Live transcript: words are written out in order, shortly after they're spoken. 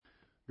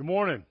Good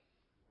morning.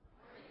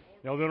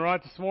 Y'all doing all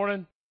right this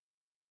morning?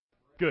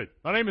 Good.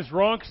 My name is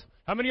Runks.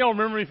 How many of y'all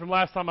remember me from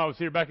last time I was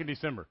here back in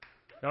December?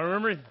 Y'all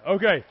remember me?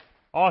 Okay.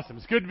 Awesome.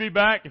 It's good to be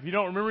back. If you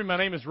don't remember me, my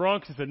name is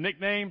Runks. It's a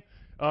nickname.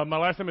 My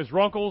last name is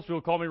Runkles.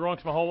 People call me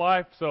Runks my whole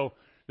life. So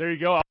there you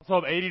go. I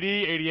also have ADD,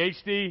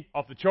 ADHD,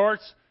 off the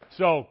charts.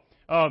 So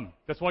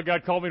that's why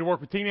God called me to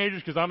work with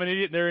teenagers, because I'm an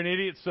idiot and they're an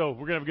idiot. So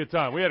we're going to have a good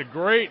time. We had a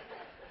great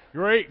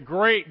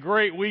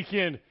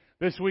weekend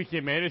this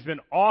weekend, man. It's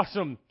been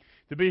awesome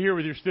to be here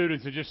with your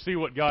students and just see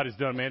what God has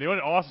done, man. It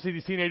wasn't awesome to see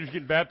these teenagers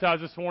getting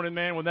baptized this morning,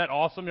 man. Wasn't that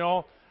awesome,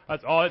 y'all?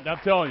 That's all. I'm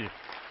telling you.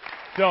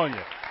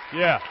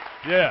 Yeah.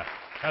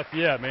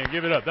 Man.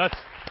 Give it up.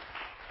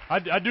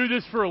 I do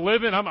this for a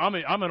living. I'm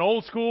an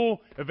old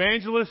school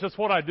evangelist. That's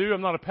what I do.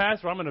 I'm not a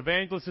pastor. I'm an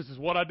evangelist. This is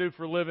what I do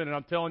for a living, and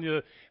I'm telling you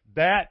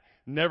that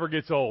never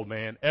gets old,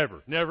 man.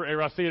 Ever. Never.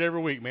 I see it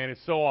every week, man. It's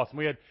so awesome.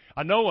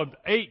 I know of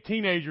 8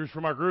 teenagers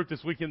from our group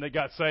this weekend that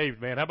got saved,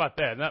 man. How about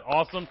that? Isn't that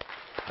awesome?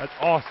 That's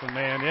awesome,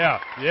 man.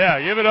 Yeah.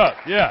 Give it up.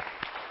 Yeah.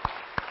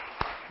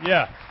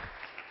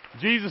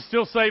 Jesus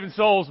still saving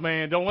souls,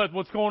 man. Don't let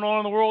what's going on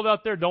in the world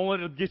out there, don't let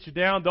it get you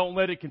down. Don't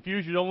let it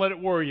confuse you. Don't let it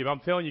worry you. I'm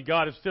telling you,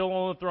 God is still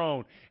on the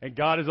throne, and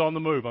God is on the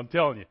move. I'm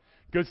telling you.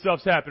 Good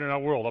stuff's happening in our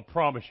world. I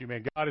promise you,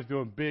 man. God is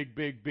doing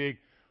big,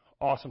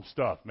 awesome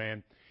stuff,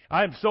 man.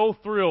 I am so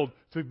thrilled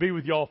to be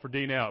with y'all for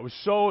D Now. It was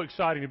so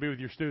exciting to be with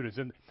your students.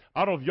 And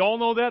I don't know if y'all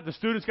know that. The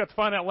students got to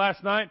find out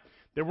last night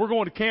that we're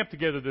going to camp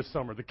together this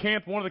summer.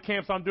 One of the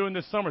camps I'm doing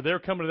this summer, they're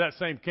coming to that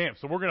same camp.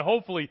 So we're going to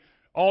hopefully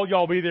all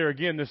y'all be there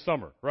again this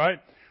summer, right?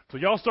 So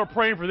y'all start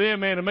praying for them,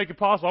 man, to make it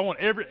possible. I want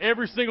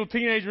every single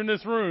teenager in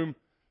this room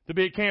to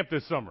be at camp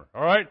this summer,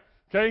 all right?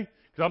 Okay?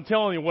 Because I'm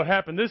telling you what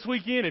happened this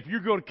weekend. If you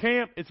go to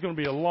camp, it's going to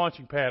be a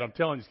launching pad. I'm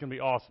telling you, it's going to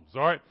be awesome.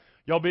 All right?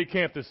 Y'all be at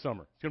camp this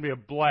summer. It's going to be a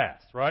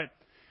blast, right?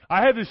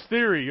 I have this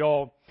theory,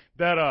 y'all,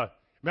 that I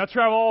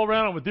travel all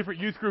around with different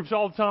youth groups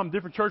all the time,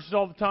 different churches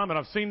all the time, and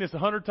I've seen this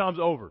 100 times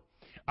over.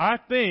 I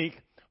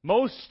think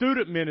most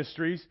student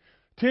ministries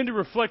tend to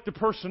reflect the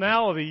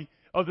personality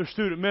of their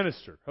student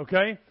minister,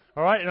 okay?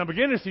 All right? And I'm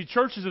beginning to see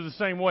churches are the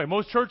same way.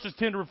 Most churches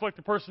tend to reflect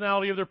the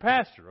personality of their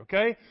pastor,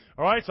 okay?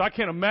 All right? So I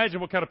can't imagine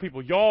what kind of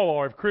people y'all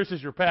are if Chris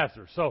is your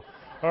pastor. So,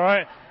 all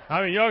right?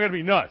 I mean, y'all got to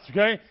be nuts,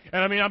 okay?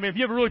 And I mean, if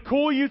you have a really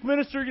cool youth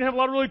minister, you're going to have a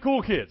lot of really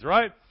cool kids,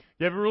 right?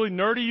 You have a really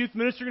nerdy youth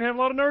minister, you're going to have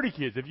a lot of nerdy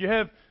kids. If you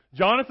have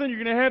Jonathan,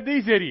 you're going to have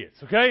these idiots,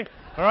 okay?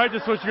 All right?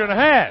 That's what you're going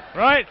to have,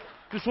 right?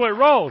 Just the way it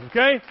rolls,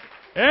 okay?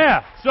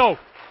 Yeah. So,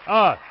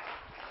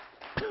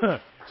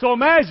 so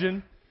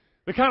imagine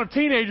the kind of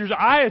teenagers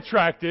I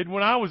attracted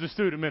when I was a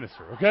student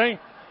minister, okay?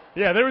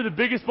 Yeah, they were the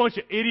biggest bunch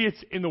of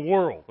idiots in the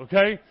world,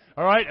 okay?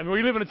 All right? I mean,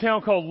 we live in a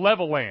town called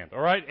Levelland,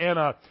 all right? And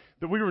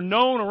that we were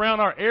known around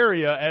our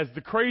area as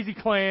the crazy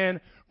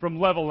clan from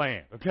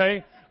Levelland,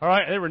 okay? All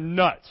right? They were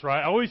nuts,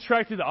 right? I always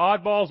attracted the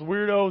oddballs,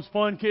 weirdos,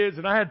 fun kids,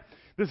 and I had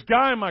this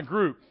guy in my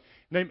group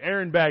named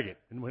Aaron Baggett.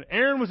 And when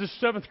Aaron was a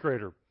 7th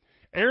grader,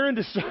 Aaron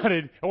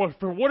decided,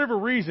 for whatever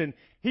reason,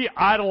 he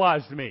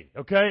idolized me,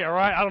 okay? All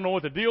right? I don't know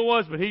what the deal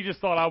was, but he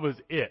just thought I was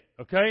it,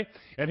 okay?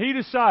 And he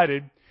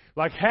decided,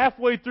 like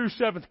halfway through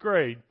 7th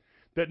grade,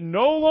 that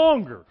no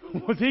longer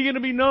was he going to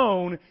be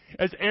known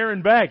as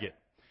Aaron Baggett.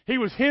 He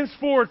was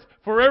henceforth,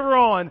 forever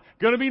on,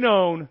 going to be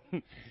known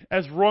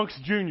as Runks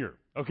Jr.,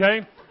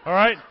 okay? All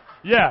right?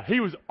 Yeah,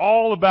 he was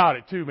all about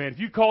it, too, man. If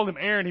you called him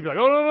Aaron, he'd be like,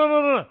 oh,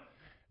 no.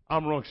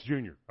 I'm Runks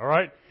Jr., all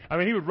right? I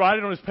mean, he would write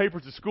it on his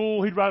papers at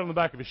school. He'd write it on the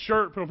back of his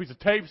shirt, put on a piece of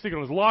tape, stick it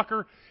on his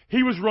locker.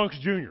 He was Runks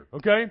Jr.,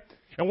 okay?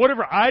 And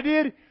whatever I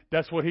did,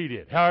 that's what he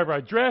did. However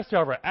I dressed,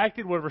 however I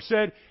acted, whatever I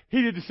said,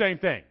 he did the same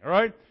thing, all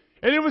right?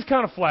 And it was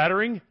kind of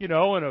flattering, in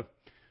a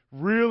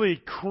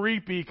really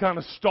creepy, kind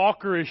of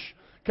stalkerish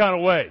kind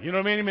of way. You know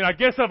what I mean? I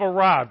guess I've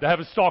arrived. I have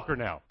a stalker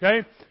now,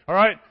 okay? All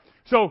right?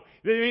 So,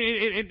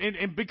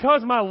 and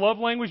because my love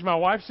language, my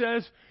wife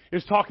says,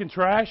 is talking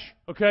trash,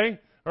 okay?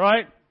 All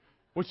right?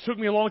 Which took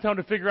me a long time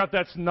to figure out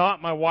that's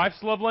not my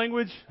wife's love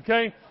language,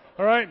 okay?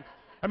 All right?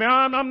 I mean,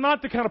 I'm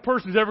not the kind of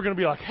person who's ever going to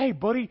be like, hey,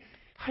 buddy,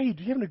 hey,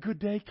 you having a good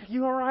day?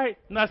 You all right?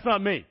 And that's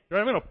not me. Right?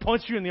 I'm going to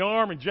punch you in the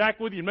arm and jack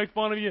with you and make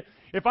fun of you.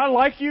 If I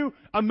like you,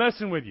 I'm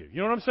messing with you.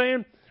 You know what I'm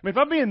saying? I mean, if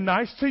I'm being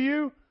nice to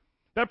you,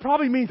 that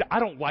probably means I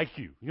don't like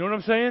you. You know what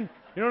I'm saying?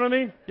 You know what I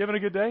mean? You having a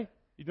good day?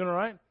 You doing all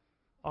right?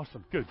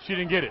 Awesome. Good. She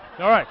didn't get it.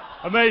 All right.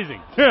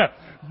 Amazing. Yeah.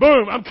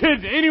 Boom. I'm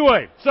kidding.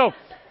 Anyway, so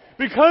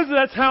because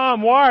that's how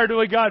I'm wired, the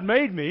way God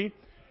made me,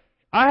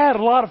 I had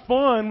a lot of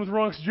fun with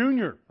Runks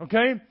Jr.,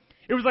 okay?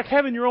 It was like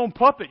having your own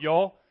puppet,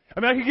 y'all. I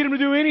mean, I could get him to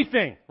do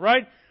anything,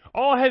 right?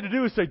 All I had to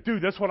do was say,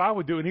 dude, that's what I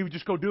would do, and he would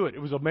just go do it. It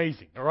was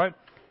amazing, all right?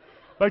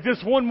 Like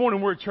this one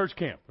morning, we're at church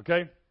camp,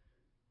 okay?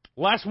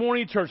 Last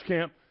morning at church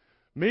camp,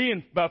 me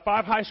and about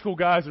 5 high school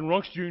guys and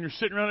Runks Jr.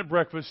 sitting around at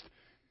breakfast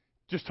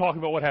just talking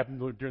about what happened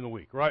during the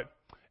week, right?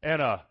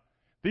 And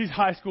these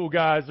high school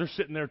guys, they're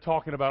sitting there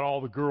talking about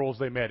all the girls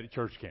they met at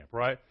church camp,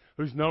 right?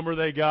 Whose number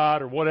they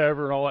got or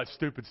whatever and all that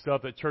stupid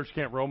stuff, that church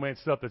camp romance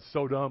stuff that's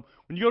so dumb.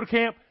 When you go to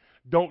camp,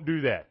 don't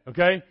do that,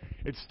 okay?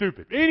 It's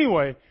stupid.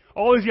 Anyway,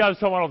 all these guys are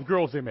talking about all the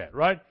girls they met,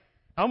 right?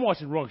 I'm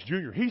watching Runks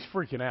Jr. He's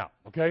freaking out,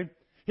 okay?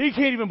 He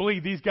can't even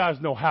believe these guys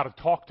know how to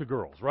talk to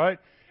girls, right?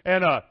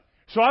 And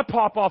so I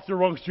pop off to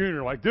Runks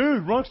Jr. like,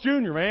 dude, Runks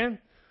Jr., man,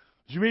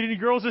 did you meet any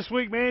girls this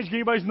week, man? Did you get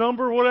anybody's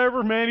number or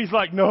whatever? Man, he's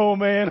like, no,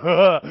 man,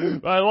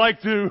 I'd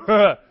like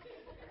to.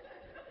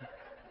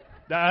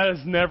 That is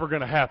never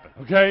going to happen,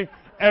 okay?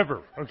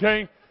 Ever,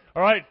 okay?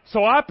 All right?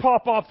 So I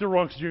pop off to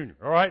Runks Jr.,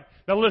 all right?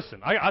 Now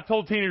listen, I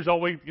told teenagers all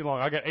week long,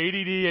 I got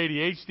ADD,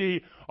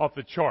 ADHD off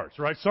the charts,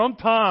 right?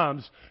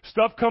 Sometimes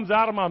stuff comes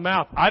out of my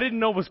mouth I didn't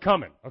know was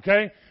coming,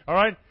 okay? All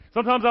right?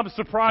 Sometimes I'm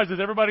surprised as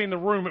everybody in the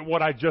room at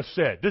what I just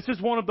said. This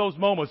is one of those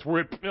moments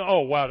where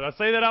oh wow, did I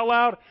say that out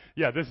loud?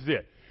 Yeah, this is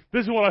it.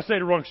 This is what I say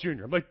to Runks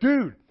Jr. I'm like,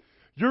 dude,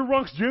 you're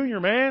Runks Jr.,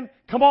 man.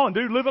 Come on,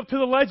 dude, live up to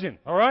the legend,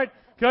 all right?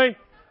 Okay?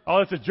 Oh,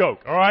 that's a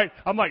joke, all right?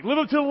 I'm like, live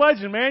up to the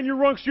legend, man. You're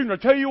Runks Jr. I'll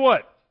tell you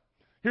what.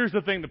 Here's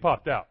the thing that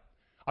popped out.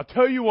 I'll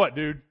tell you what,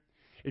 dude.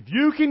 If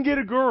you can get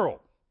a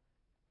girl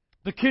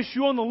to kiss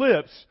you on the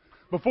lips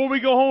before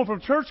we go home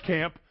from church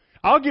camp,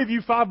 I'll give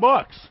you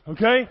 $5,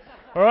 okay?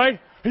 All right?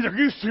 He's like, are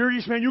you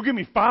serious, man? You'll give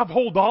me $5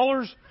 whole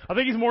dollars? I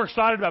think he's more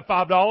excited about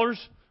 $5,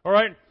 all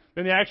right,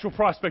 than the actual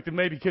prospect of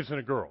maybe kissing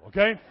a girl,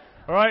 okay?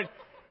 All right?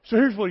 So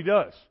here's what he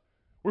does.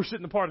 We're sitting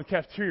in the part of the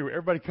cafeteria where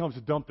everybody comes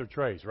to dump their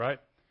trays, right?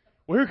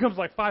 Well, here comes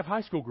like 5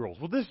 high school girls.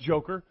 Well, this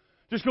joker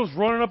just goes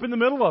running up in the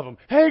middle of them.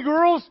 Hey,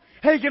 girls.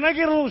 Hey, can I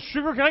get a little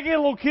sugar? Can I get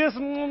a little kiss?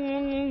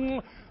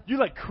 You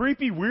like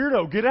creepy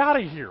weirdo. Get out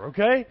of here,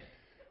 okay?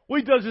 Well,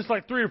 he does this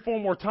like 3 or 4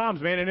 more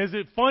times, man. And as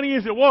funny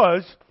as it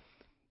was,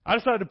 I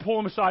decided to pull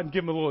him aside and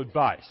give him a little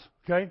advice,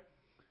 okay?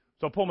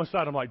 So I pull him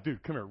aside. I'm like,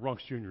 dude, come here,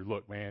 Runks Jr.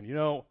 Look, man, you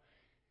know,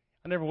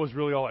 I never was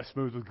really all that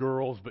smooth with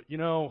girls, but, you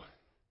know,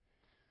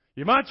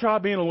 you might try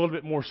being a little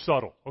bit more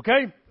subtle,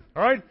 okay?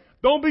 All right?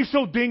 Don't be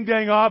so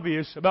ding-dang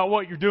obvious about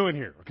what you're doing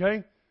here,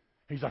 okay?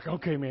 He's like,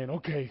 okay, man,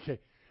 okay.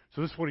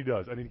 So this is what he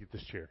does. I need to get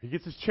this chair. He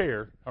gets his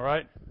chair, all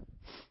right?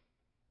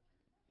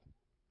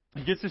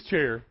 He gets his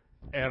chair,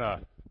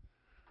 and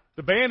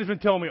the band has been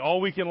telling me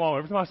all weekend long,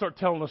 every time I start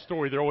telling a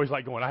story, they're always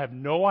like going, I have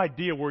no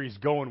idea where he's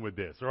going with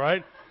this, all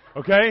right?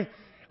 Okay?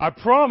 I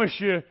promise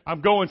you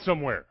I'm going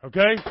somewhere,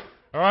 okay?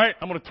 All right?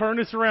 I'm going to turn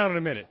this around in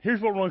a minute. Here's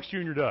what Runks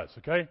Jr. does,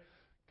 okay?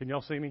 Can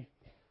y'all see me?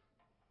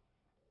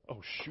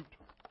 Oh, shoot.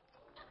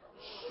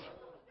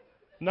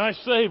 Nice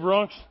save,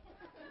 Runks.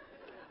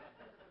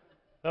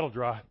 That'll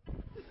dry.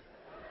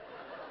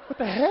 What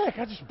the heck?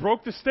 I just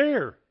broke the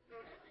stair.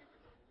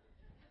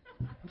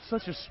 I'm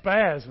such a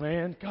spaz,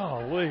 man.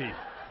 Golly.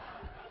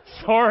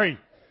 Sorry.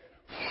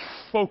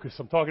 Focus.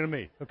 I'm talking to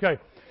me. Okay.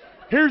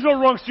 Here's what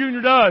Runks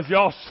Jr. does,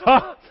 y'all.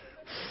 Stop.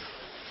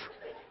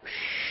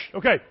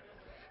 Okay.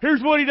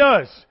 Here's what he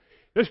does.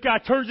 This guy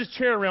turns his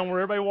chair around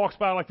where everybody walks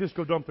by like this,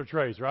 go dump their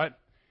trays, right?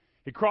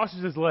 He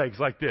crosses his legs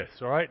like this,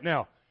 all right?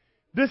 Now,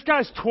 this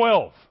guy's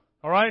 12,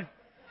 all right?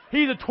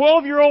 He's a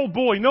 12-year-old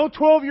boy. No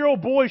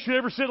 12-year-old boy should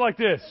ever sit like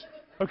this,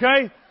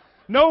 okay?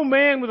 No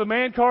man with a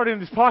man card in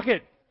his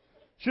pocket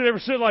should ever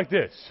sit like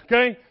this,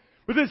 okay?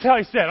 But this is how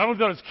he sat. I don't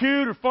know if it's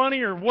cute or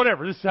funny or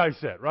whatever. This is how he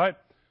sat, right?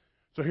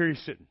 So here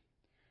he's sitting.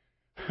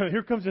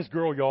 Here comes this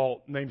girl,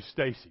 y'all, named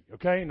Stacy,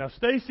 okay? Now,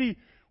 Stacy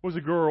was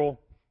a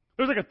girl.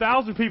 There was like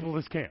 1,000 people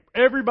at this camp.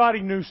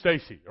 Everybody knew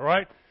Stacy, all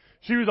right?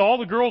 All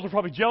the girls were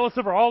probably jealous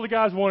of her. All the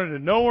guys wanted to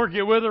know her,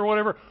 get with her,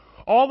 whatever.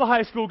 All the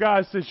high school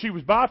guys said she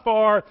was by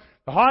far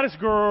the hottest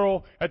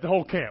girl at the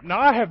whole camp. Now,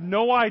 I have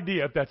no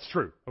idea if that's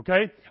true,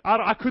 okay?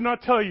 I could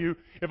not tell you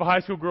if a high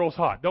school girl's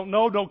hot. Don't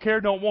know, don't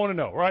care, don't want to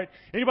know, right?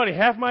 Anybody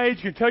half my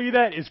age can tell you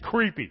that is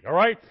creepy, all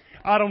right?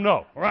 I don't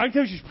know, all right? I can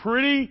tell you she's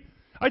pretty.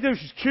 I can tell you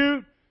she's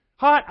cute.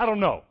 Hot, I don't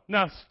know.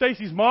 Now,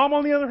 Stacy's mom,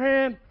 on the other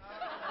hand,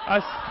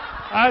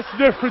 that's a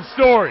different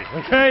story,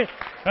 okay?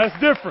 That's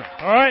different,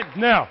 all right?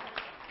 Now,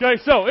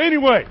 okay, so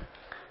anyway,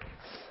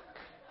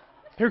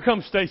 here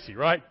comes Stacy,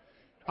 right?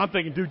 I'm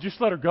thinking, dude,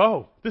 just let her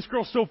go. This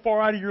girl's so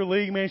far out of your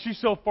league, man. She's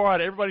so far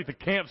out of everybody at the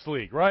camp's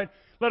league, right?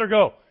 Let her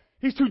go.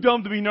 He's too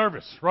dumb to be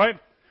nervous, right?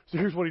 So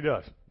here's what he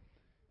does.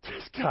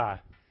 This guy,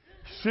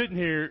 sitting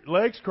here,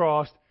 legs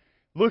crossed,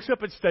 looks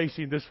up at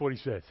Stacy, and this is what he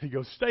says. He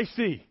goes,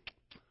 Stacy,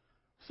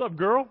 what's up,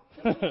 girl?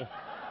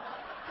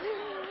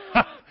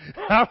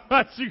 How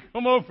about you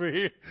come over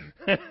here?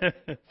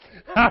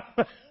 How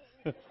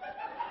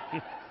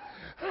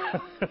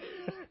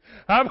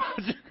about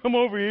you come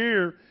over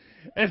here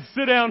and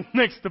sit down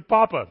next to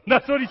Papa?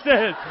 That's what he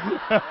said.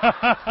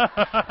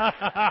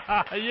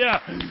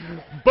 Yeah.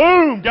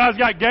 Boom! Guys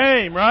got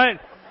game, right?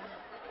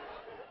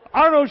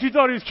 I don't know if she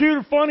thought he was cute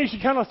or funny. She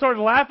kind of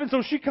started laughing,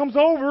 so she comes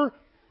over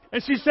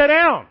and she sat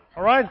down,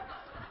 all right?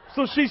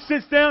 So she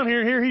sits down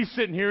here. Here he's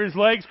sitting here, his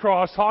legs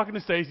crossed, talking to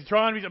Stacy,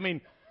 trying to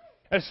be,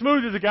 as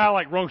smooth as a guy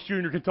like Runks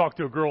Jr. can talk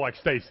to a girl like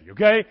Stacy,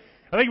 okay?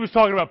 I think he was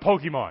talking about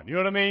Pokemon. You know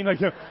what I mean? Like,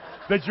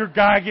 that your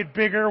guy get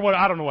bigger? What?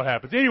 I don't know what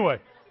happens. Anyway,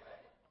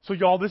 so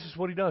y'all, this is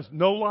what he does.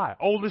 No lie.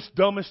 Oldest,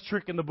 dumbest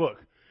trick in the book.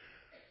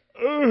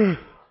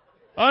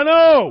 I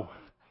know.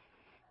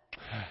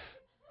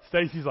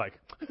 Stacy's like,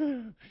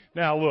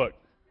 now look.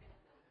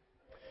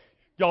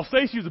 Y'all,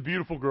 Stacy was a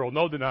beautiful girl.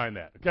 No denying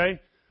that, okay?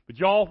 But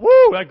y'all,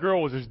 whoo, that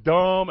girl was as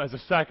dumb as a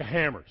sack of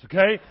hammers,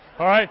 okay?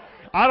 All right?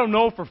 I don't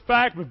know for a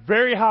fact, but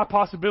very high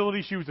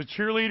possibility she was a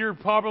cheerleader,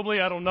 probably.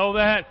 I don't know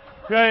that.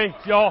 Okay,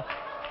 y'all.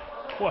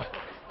 What?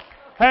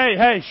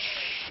 Hey,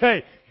 shh,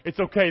 hey. It's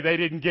okay. They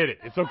didn't get it.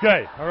 It's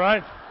okay. All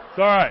right? It's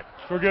all right.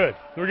 We're good.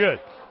 We're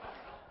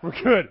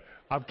good.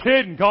 I'm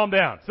kidding. Calm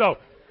down. So,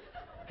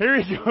 here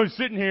he goes,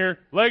 sitting here,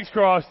 legs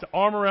crossed,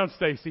 arm around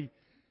Stacy.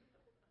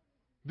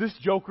 This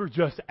joker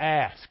just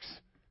asks.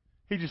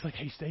 He's just like,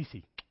 hey,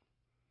 Stacy,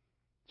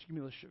 just give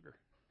me a little sugar.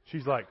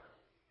 She's like,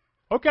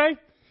 okay.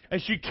 And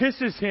she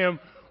kisses him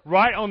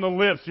right on the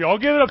lips. Y'all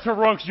give it up to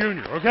Runks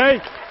Jr., okay?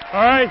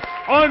 All right?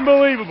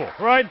 Unbelievable,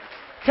 right?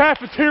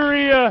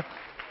 Cafeteria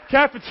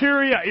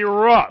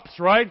erupts,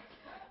 right?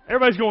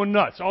 Everybody's going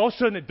nuts. All of a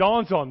sudden it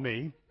dawns on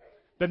me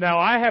that now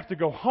I have to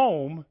go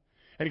home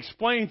and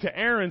explain to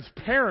Aaron's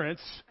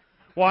parents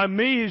why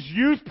me, his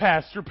youth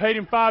pastor, paid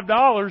him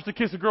 $5 to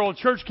kiss a girl at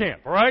church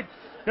camp, all right?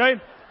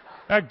 Okay?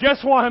 Now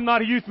guess why I'm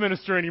not a youth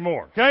minister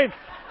anymore, okay?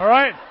 All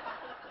right?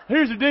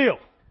 Here's the deal.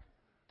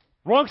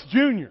 Runks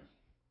Jr.,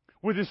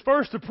 with his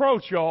first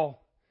approach,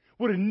 y'all,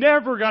 would have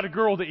never got a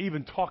girl to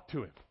even talk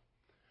to him.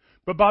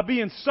 But by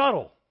being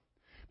subtle,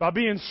 by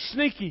being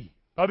sneaky,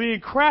 by being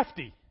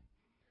crafty,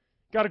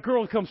 got a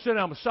girl to come sit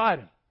down beside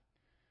him.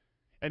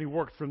 And he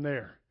worked from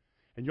there.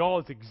 And y'all,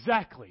 it's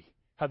exactly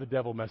how the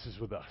devil messes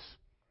with us.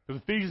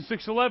 Because Ephesians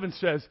 6:11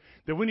 says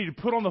that we need to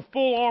put on the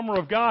full armor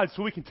of God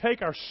so we can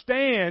take our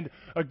stand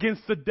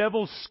against the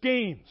devil's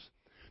schemes.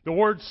 The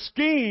word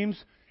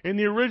schemes in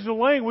the original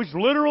language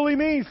literally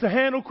means to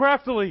handle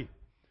craftily,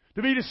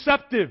 to be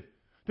deceptive,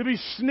 to be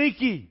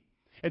sneaky.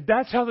 And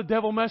that's how the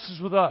devil messes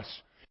with us.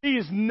 He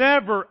is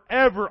never,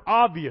 ever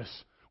obvious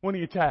when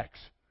he attacks.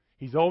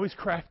 He's always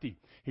crafty.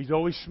 He's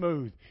always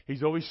smooth.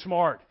 He's always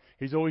smart.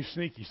 He's always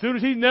sneaky. As soon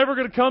as he's never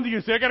going to come to you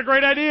and say, I got a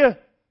great idea.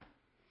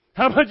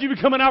 How about you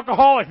become an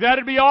alcoholic?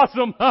 That'd be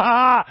awesome.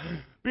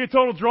 Be a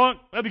total drunk.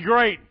 That'd be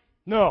great.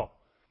 No.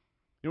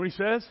 You know what he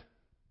says?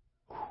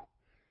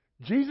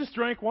 Jesus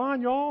drank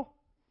wine, y'all.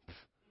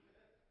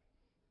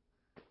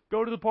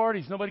 Go to the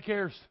parties. Nobody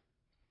cares.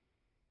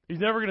 He's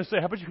never going to say,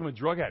 how about you become a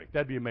drug addict?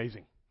 That'd be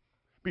amazing.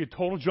 Be a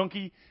total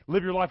junkie.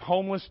 Live your life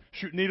homeless.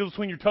 Shoot needles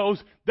between your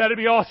toes. That'd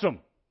be awesome.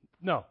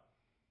 No.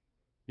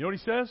 You know what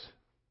he says?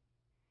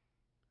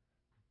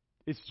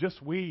 It's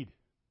just weed.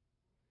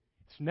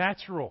 It's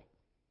natural.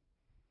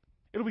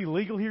 It'll be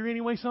legal here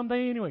anyway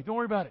someday anyway. Don't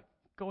worry about it.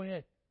 Go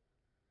ahead.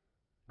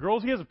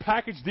 Girls, he has a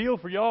package deal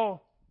for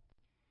y'all.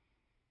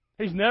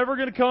 He's never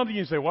going to come to you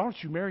and say, why don't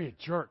you marry a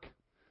jerk?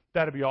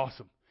 That'd be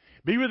awesome.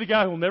 Be with a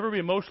guy who will never be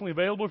emotionally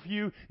available for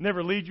you,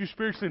 never lead you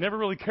spiritually, never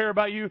really care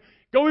about you.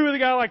 Go be with a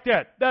guy like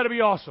that. That'd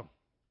be awesome.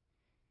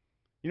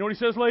 You know what he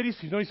says, ladies?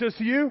 You know what he says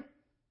to you?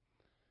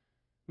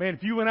 Man,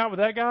 if you went out with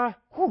that guy,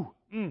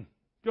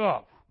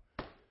 God,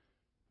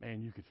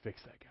 man, you could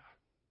fix that guy.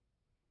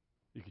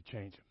 You could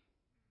change him.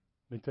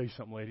 Let me tell you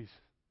something, ladies.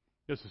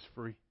 This is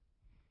free.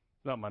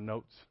 It's not my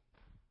notes.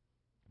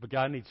 If a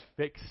guy needs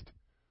fixed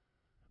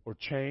or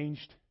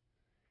changed,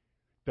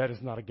 that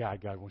is not a guy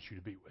God wants you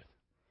to be with.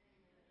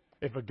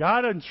 If a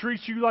guy doesn't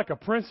treat you like a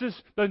princess,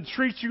 doesn't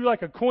treat you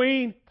like a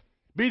queen,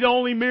 be the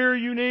only mirror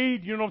you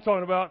need, you know what I'm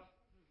talking about,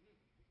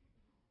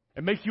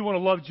 and make you want to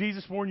love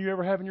Jesus more than you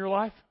ever have in your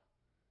life,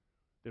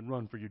 then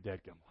run for your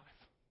dadgum life.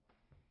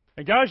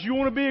 And guys, you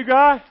want to be a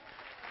guy?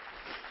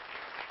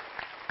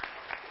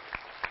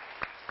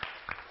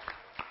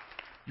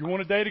 You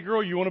want to date a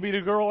girl? You want to be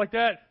the girl like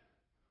that?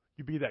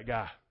 You be that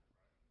guy.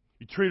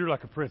 You treat her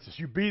like a princess.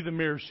 You be the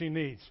mirror she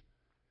needs.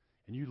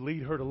 And you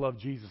lead her to love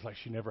Jesus like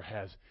she never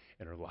has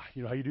in her life.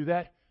 You know how you do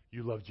that?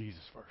 You love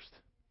Jesus first.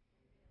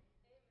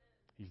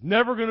 He's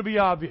never going to be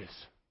obvious.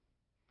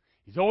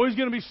 He's always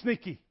going to be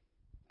sneaky.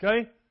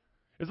 Okay?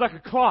 It's like a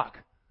clock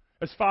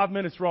that's 5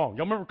 minutes wrong.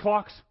 Y'all remember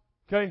clocks?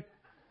 Okay?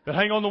 That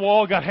hang on the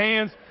wall, got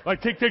hands,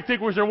 like tick, tick,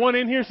 tick. Was there one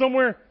in here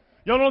somewhere?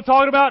 Y'all know what I'm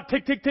talking about?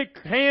 Tick, tick, tick,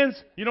 hands.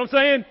 You know what I'm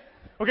saying?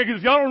 Okay, because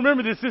if y'all don't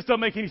remember this doesn't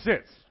make any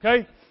sense.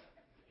 Okay?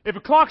 If a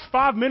clock's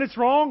 5 minutes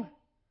wrong,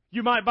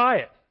 you might buy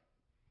it.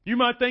 You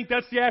might think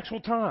that's the actual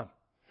time.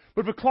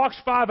 But if a clock's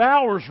 5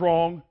 hours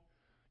wrong,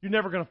 you're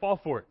never going to fall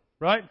for it.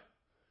 Right?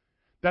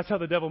 That's how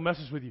the devil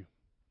messes with you.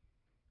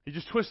 He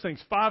just twists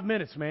things. 5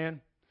 minutes, man.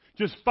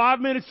 Just 5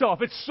 minutes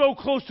off. It's so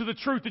close to the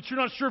truth that you're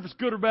not sure if it's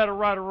good or bad or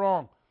right or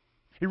wrong.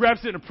 He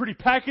wraps it in a pretty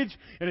package,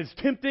 and it's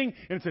tempting,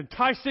 and it's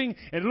enticing,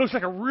 and it looks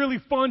like a really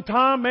fun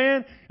time,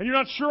 man. And you're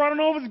not sure, I don't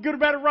know if it's good or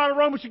bad or right or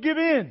wrong, but you give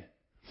in.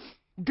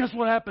 Guess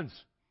what happens?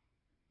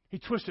 He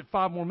twists it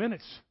 5 more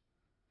minutes.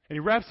 And he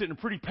wraps it in a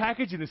pretty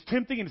package, and it's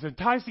tempting, and it's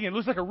enticing, and it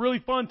looks like a really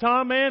fun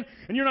time, man.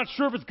 And you're not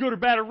sure if it's good or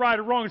bad or right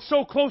or wrong. It's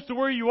so close to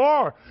where you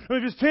are. I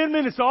mean, if it's 10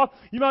 minutes off,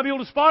 you might be able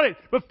to spot it.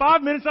 But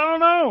 5 minutes, I don't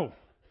know.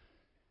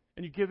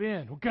 And you give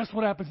in. Well, guess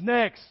what happens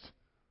next?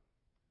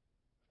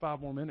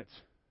 5 more minutes.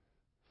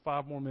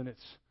 5 more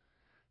minutes.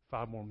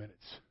 5 more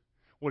minutes.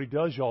 What he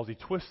does, y'all, is he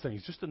twists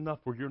things just enough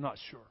where you're not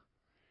sure.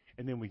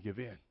 And then we give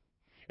in.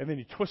 And then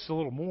he twists a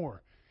little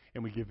more,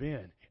 and we give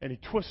in. And he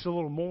twists a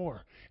little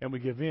more, and we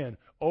give in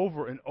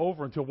over and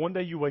over until one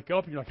day you wake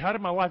up and you're like, how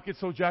did my life get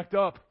so jacked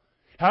up?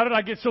 How did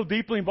I get so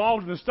deeply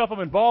involved in the stuff I'm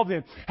involved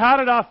in? How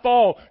did I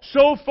fall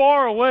so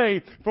far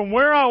away from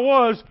where I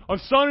was on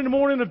Sunday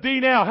morning of D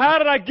now? How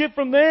did I get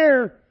from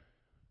there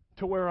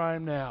to where I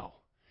am now?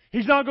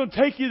 He's not going to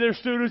take you there,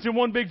 students, in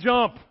one big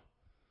jump.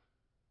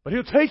 But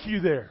He'll take you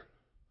there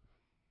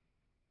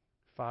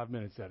 5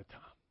 minutes at a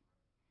time.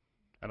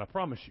 And I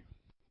promise you,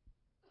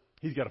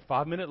 He's got a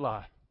 5-minute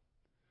lie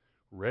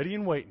ready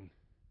and waiting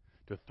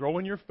to throw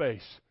in your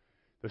face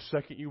the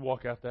second you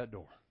walk out that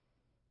door.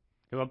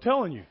 Because I'm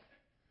telling you,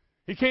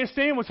 He can't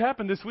stand what's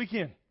happened this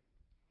weekend.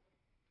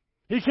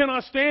 He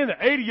cannot stand that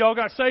 80 of y'all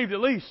got saved at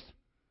least.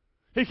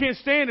 He can't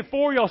stand that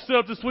 4 of y'all stood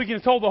up this weekend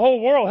and told the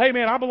whole world, hey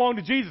man, I belong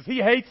to Jesus.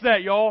 He hates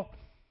that, y'all.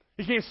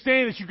 He can't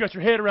stand that you've got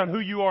your head around who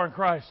you are in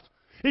Christ.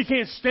 He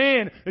can't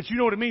stand that you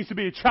know what it means to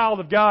be a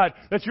child of God,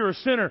 that you're a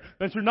sinner,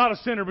 that you're not a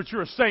sinner, but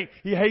you're a saint.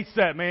 He hates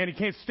that, man. He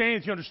can't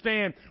stand that you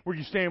understand where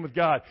you stand with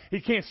God.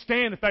 He can't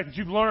stand the fact that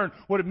you've learned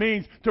what it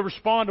means to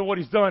respond to what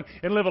He's done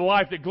and live a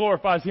life that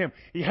glorifies Him.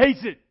 He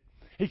hates it.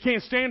 He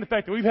can't stand the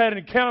fact that we've had an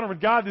encounter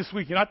with God this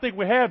weekend. I think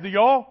we have. Do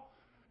y'all?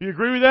 You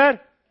agree with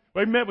that?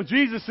 We met with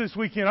Jesus this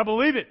weekend. I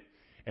believe it.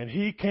 And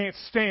He can't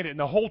stand it. And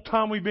the whole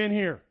time we've been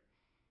here,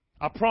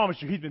 I promise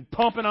you, He's been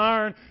pumping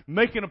iron,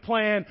 making a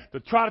plan to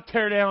try to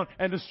tear down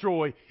and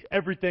destroy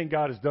everything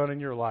God has done in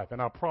your life.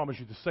 And I promise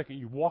you, the second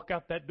you walk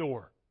out that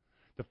door,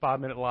 the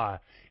 5-minute lie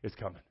is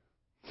coming.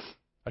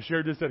 I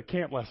shared this at a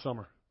camp last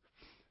summer.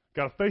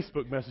 Got a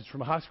Facebook message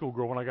from a high school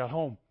girl when I got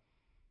home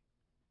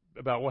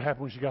about what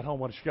happened when she got home.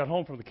 When she got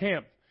home from the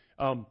camp,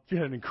 she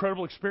had an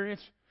incredible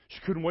experience. She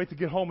couldn't wait to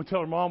get home and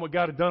tell her mom what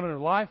God had done in her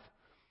life.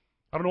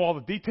 I don't know all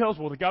the details.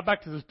 Well, they got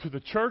back to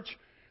the church.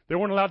 They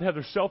weren't allowed to have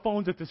their cell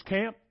phones at this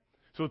camp.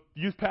 So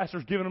the youth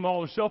pastor's giving them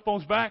all their cell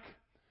phones back.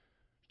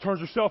 Turns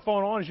her cell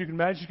phone on. As you can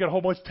imagine, she's got a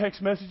whole bunch of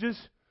text messages.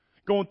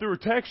 Going through her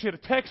text, she had a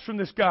text from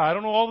this guy. I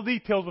don't know all the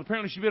details, but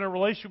apparently she'd been in a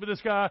relationship with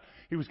this guy.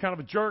 He was kind of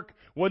a jerk.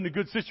 Wasn't a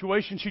good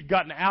situation. She'd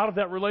gotten out of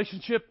that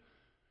relationship.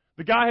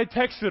 The guy had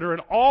texted her,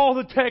 and all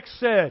the text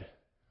said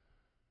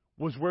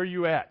was, where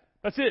you at?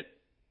 That's it.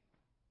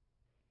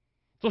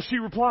 So she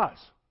replies.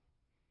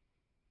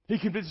 He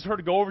convinces her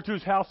to go over to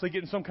his house. They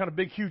get in some kind of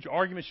big, huge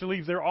argument. She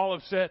leaves there all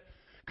upset.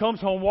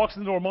 Comes home, walks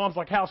in the door. Mom's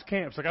like, how's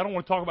camp? She's like, I don't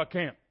want to talk about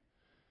camp.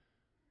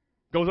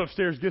 Goes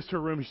upstairs, gets to her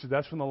room. She said,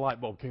 that's when the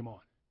light bulb came on.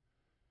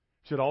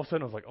 She said, all of a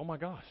sudden, I was like, oh my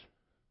gosh.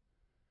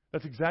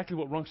 That's exactly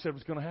what Runk said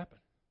was going to happen.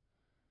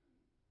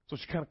 So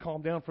she kind of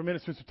calmed down for a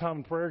minute, spent some time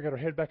in prayer, got her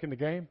head back in the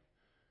game.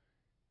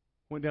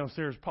 Went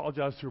downstairs,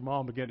 apologized to her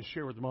mom, began to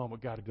share with her mom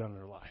what God had done in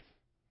her life.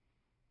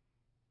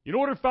 You know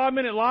what her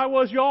 5-minute lie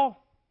was, y'all?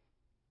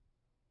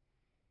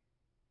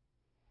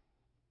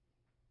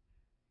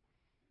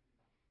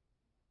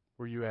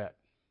 Where you at?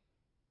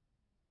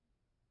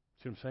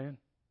 See what I'm saying?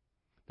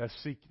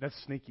 That's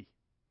sneaky.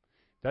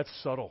 That's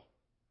subtle.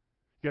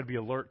 You got to be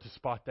alert to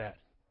spot that.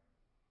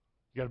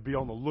 You got to be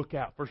on the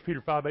lookout. 1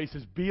 Peter 5:8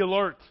 says, be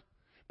alert.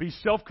 Be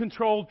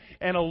self-controlled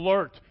and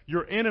alert.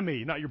 Your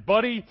enemy, not your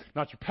buddy,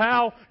 not your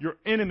pal, your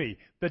enemy.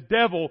 The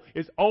devil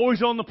is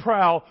always on the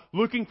prowl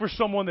looking for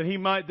someone that he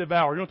might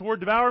devour. You know what the word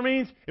devour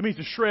means? It means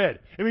to shred.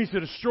 It means to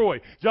destroy.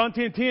 John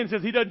 10:10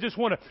 says he doesn't just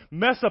want to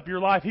mess up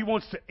your life. He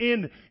wants to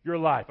end your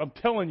life. I'm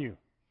telling you.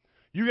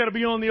 You got to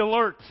be on the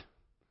alert.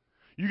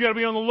 You got to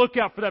be on the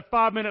lookout for that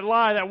 5-minute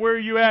lie, that where are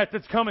you at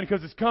that's coming,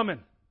 because it's coming.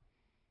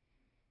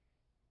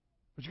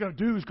 What you got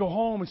to do is go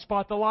home and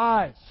spot the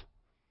lies.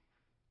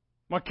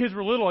 My kids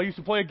were little. I used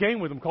to play a game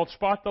with them called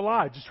Spot the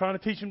Lie, just trying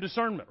to teach them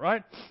discernment,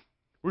 right?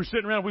 We were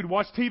sitting around, we'd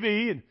watch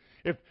TV, and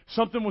if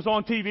something was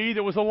on TV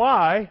that was a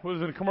lie,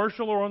 was it a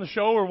commercial or on the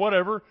show or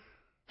whatever,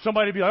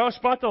 somebody would be like, oh,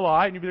 spot the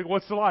lie, and you'd be like,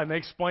 what's the lie? And they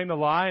explain the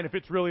lie, and if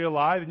it's really a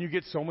lie, then you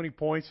get so many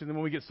points, and then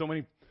when we get so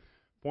many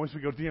points,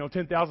 we go to,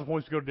 10,000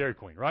 points, we go to Dairy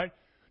Queen, right?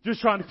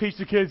 Just trying to teach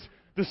the kids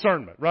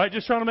discernment, right?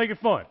 Just trying to make it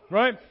fun,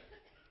 right?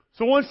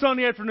 So one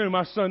Sunday afternoon,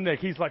 my son Nick,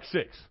 he's like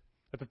 6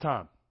 at the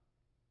time,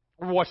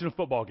 we're watching a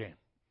football game.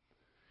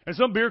 And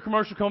some beer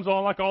commercial comes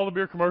on, like all the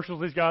beer commercials.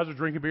 These guys are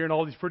drinking beer and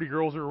all these pretty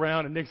girls are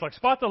around. And Nick's like,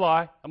 spot the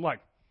lie. I'm like,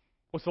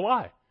 what's the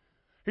lie?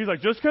 He's like,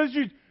 just because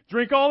you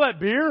drink all that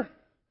beer,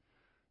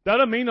 that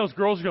doesn't mean those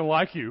girls are going to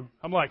like you.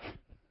 I'm like,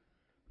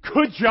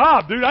 good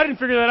job, dude. I didn't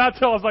figure that out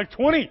till I was like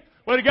 20.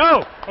 Way to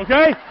go,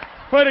 okay?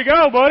 Way to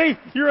go, buddy.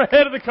 You're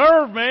ahead of the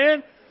curve,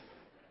 man.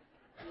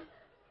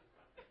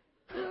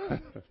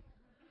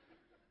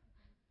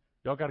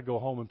 Y'all got to go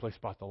home and play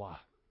spot the lie.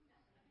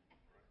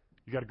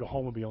 You got to go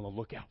home and be on the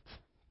lookout.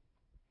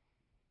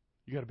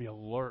 You got to be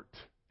alert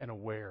and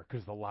aware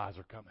because the lies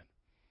are coming.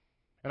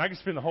 And I can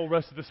spend the whole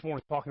rest of this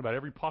morning talking about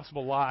every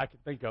possible lie I can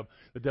think of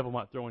the devil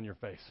might throw in your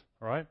face.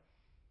 All right?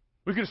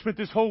 We could have spent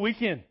this whole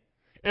weekend,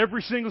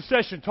 every single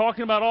session,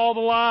 talking about all the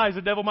lies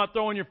the devil might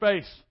throw in your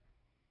face.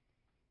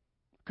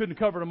 Couldn't have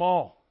covered them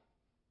all.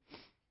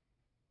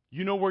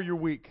 You know where you're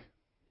weak.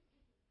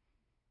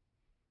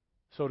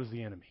 So does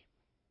the enemy.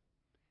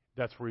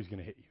 That's where he's going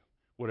to hit you.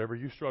 Whatever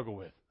you struggle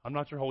with. I'm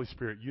not your Holy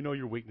Spirit. You know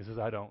your weaknesses.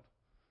 I don't.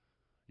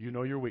 You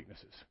know your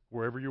weaknesses.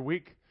 Wherever you're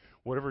weak,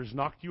 whatever has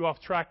knocked you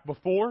off track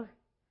before,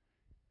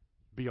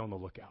 be on the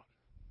lookout.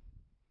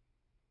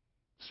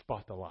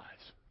 Spot the lies.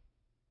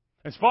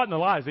 And spotting the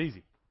lies is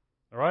easy.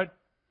 All right?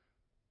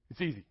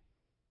 It's easy.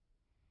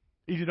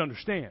 Easy to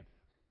understand.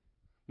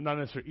 Not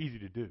necessarily easy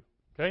to do.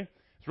 Okay?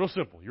 It's real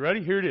simple. You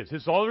ready? Here it is.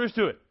 This is all there is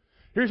to it.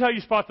 Here's how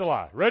you spot the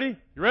lie. Ready?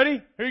 You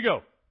ready? Here you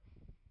go.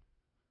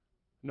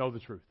 Know the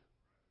truth.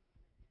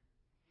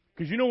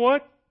 Because you know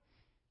what?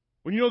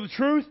 When you know the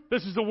truth,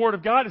 this is the Word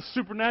of God. It's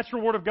the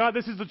supernatural Word of God.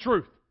 This is the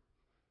truth.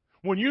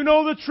 When you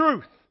know the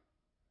truth,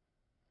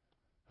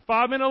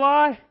 5-minute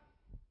lie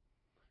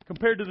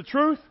compared to the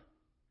truth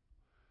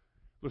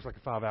looks like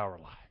a 5-hour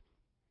lie.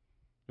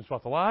 You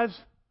spot the lies,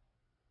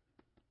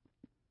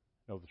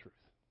 know the truth.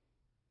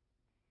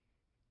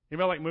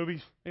 Anybody like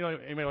movies?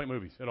 Anybody like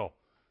movies at all?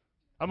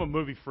 I'm a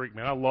movie freak,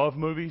 man. I love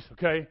movies,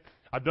 okay?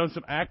 I've done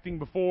some acting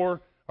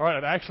before. All right,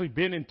 I've actually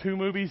been in 2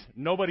 movies.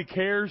 Nobody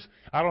cares.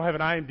 I don't have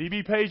an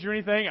IMDb page or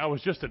anything. I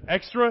was just an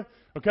extra,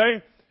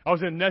 okay? I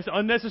was in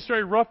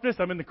Unnecessary Roughness.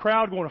 I'm in the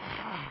crowd going,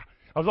 ah.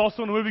 I was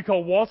also in a movie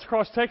called Waltz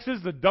Across Texas,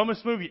 the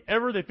dumbest movie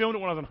ever. They filmed it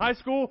when I was in high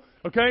school,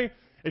 okay?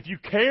 If you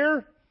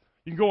care,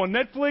 you can go on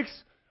Netflix.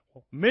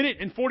 Minute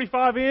and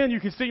 45 in, you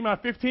can see my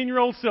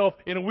 15-year-old self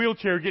in a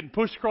wheelchair getting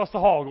pushed across the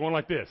hall going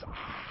like this.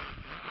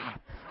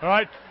 All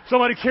right?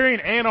 Somebody carrying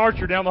Ann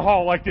Archer down the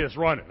hall like this,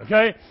 running,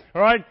 okay?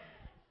 All right?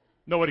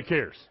 Nobody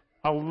cares.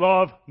 I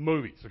love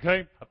movies,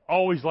 okay? I've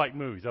always liked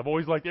movies. I've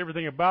always liked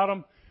everything about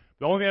them.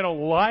 The only thing I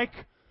don't like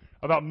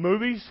about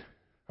movies,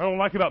 I don't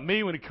like about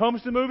me when it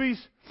comes to movies,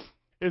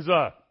 is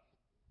I'm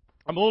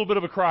a little bit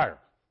of a crier,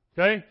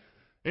 okay?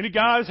 Any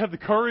guys have the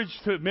courage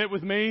to admit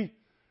with me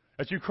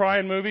that you cry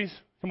in movies?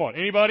 Come on,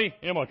 anybody?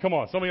 Come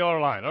on. Some of y'all are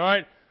lying, all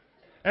right?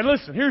 And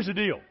listen, here's the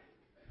deal.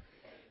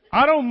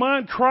 I don't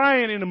mind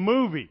crying in a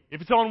movie if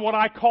it's on what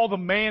I call the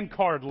man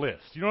card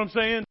list. You know what I'm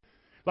saying?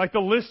 Like the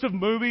list of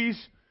movies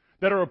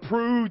that are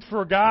approved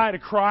for a guy to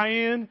cry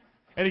in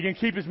and he can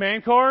keep his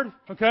man card,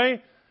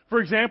 okay? For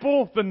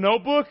example, The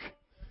Notebook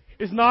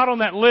is not on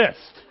that list,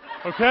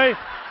 okay?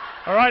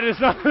 All right,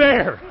 it's not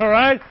there, all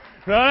right?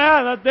 No,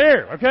 not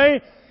there,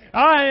 okay?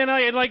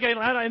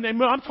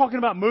 I'm talking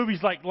about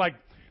movies like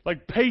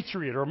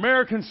Patriot or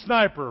American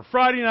Sniper, or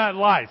Friday Night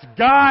Lights,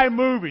 guy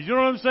movies. You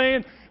know what I'm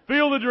saying?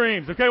 Field of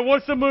Dreams. Okay,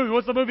 what's the movie?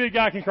 What's the movie a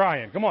guy can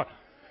cry in? Come on.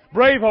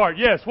 Braveheart.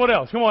 Yes. What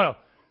else? Come on.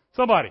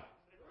 Somebody.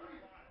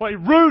 Wait,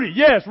 Rudy.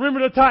 Yes.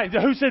 Remember the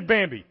Titans. Who said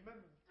Bambi?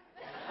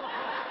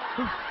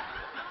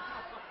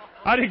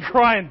 I didn't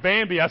cry in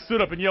Bambi. I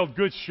stood up and yelled,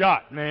 "Good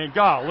shot, man."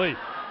 Golly.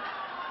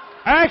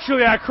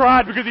 Actually, I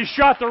cried because he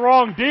shot the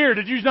wrong deer.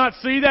 Did you not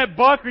see that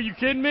buck? Are you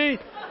kidding me?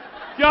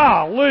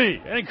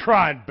 Golly. I ain't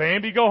crying,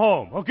 Bambi. Go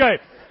home. Okay.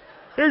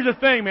 Here's the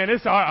thing, man.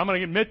 I'm going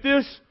to admit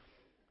this.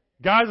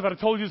 Guys, if I'd have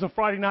told you this on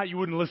Friday night, you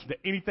wouldn't listen to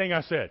anything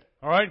I said.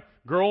 All right?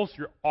 Girls,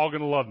 you're all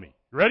going to love me.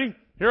 Ready?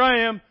 Here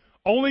I am.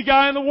 Only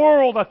guy in the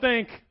world, I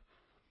think.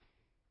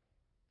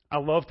 I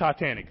love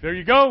Titanic. There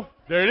you go.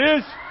 There it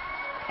is.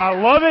 I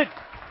love it.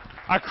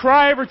 I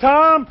cry every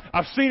time.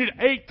 I've seen it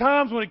 8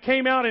 times when it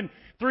came out in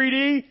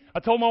 3D. I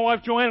told my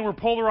wife, Joanne, we're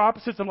polar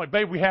opposites. I'm like,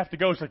 babe, we have to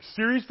go. She's like,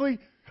 seriously?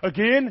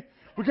 Again?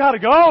 We got to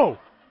go.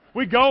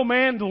 We go,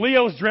 man.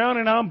 Leo's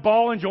drowning. I'm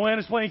bawling.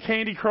 Joanna's playing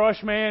Candy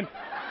Crush, man.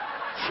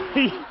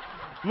 She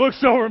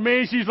looks over at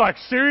me. She's like,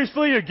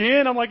 seriously?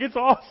 Again? I'm like, it's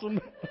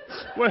awesome.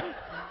 Well,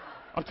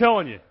 I'm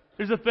telling you,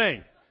 here's the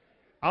thing.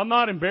 I'm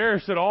not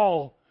embarrassed at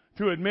all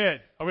to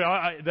admit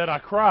that I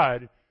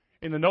cried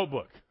in The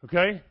Notebook.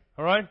 Okay?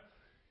 All right?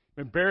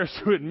 I'm embarrassed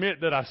to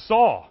admit that I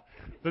saw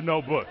The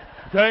Notebook.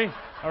 Okay?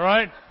 All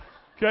right?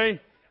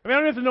 Okay? I mean, I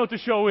don't have to know what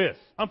this show is.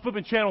 I'm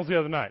flipping channels the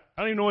other night.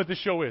 I don't even know what this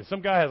show is.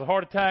 Some guy has a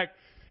heart attack.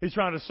 He's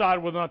trying to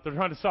decide whether or not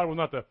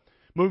to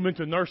move him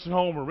into a nursing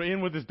home or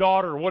in with his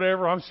daughter or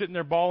whatever. I'm sitting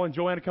there bawling.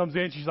 Joanna comes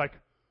in. She's like,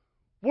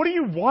 "What are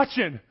you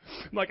watching?"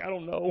 I'm like, "I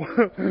don't know."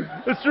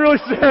 It's really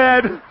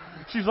sad.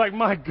 She's like,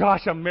 "My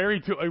gosh, I'm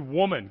married to a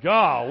woman."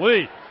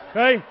 Golly.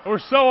 Hey, we're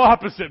so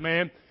opposite,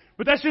 man.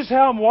 But that's just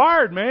how I'm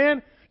wired,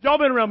 man. Y'all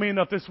been around me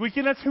enough this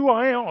weekend. That's who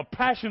I am. I'm a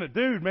passionate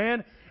dude,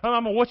 man.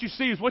 What you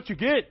see is what you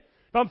get.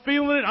 If I'm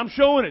feeling it, I'm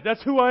showing it.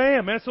 That's who I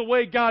am. That's the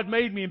way God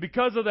made me. And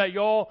because of that,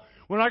 y'all,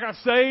 when I got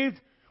saved,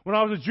 when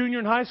I was a junior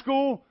in high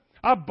school,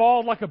 I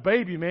bawled like a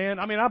baby, man.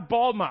 I mean, I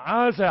bawled my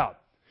eyes out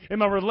in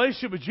my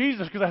relationship with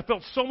Jesus because I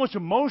felt so much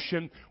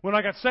emotion. When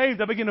I got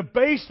saved, I began to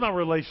base my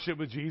relationship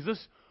with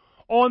Jesus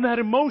on that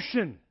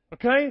emotion,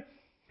 okay?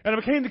 And I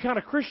became the kind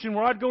of Christian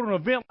where I'd go to an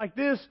event like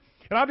this,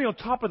 and I'd be on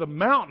top of the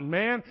mountain,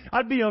 man.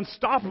 I'd be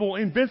unstoppable,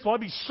 invincible.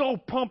 I'd be so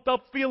pumped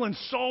up, feeling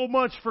so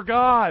much for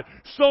God,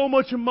 so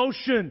much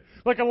emotion,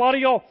 like a lot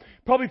of y'all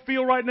probably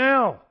feel right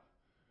now.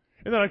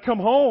 And then I'd come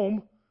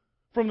home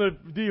from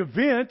the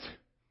event,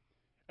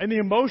 and the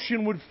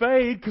emotion would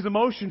fade, because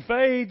emotion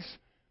fades,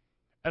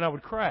 and I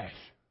would crash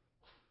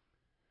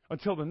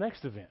until the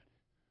next event.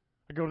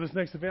 I go to this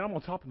next event, I'm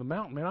on top of the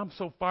mountain, man. I'm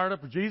so fired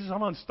up for Jesus.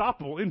 I'm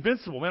unstoppable,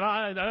 invincible, man.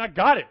 I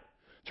got it.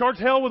 Charge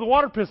hell with a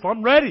water pistol.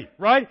 I'm ready,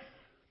 right?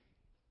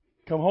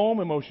 Come home,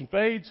 emotion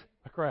fades,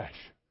 I crash.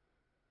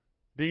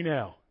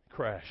 D-Now,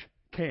 crash.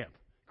 Camp,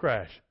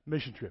 crash.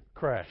 Mission trip,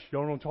 crash. You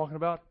know what I'm talking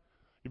about?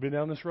 You've been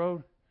down this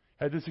road?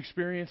 had this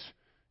experience.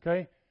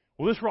 Okay?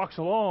 Well, this rocks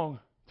along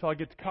until I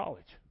get to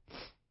college.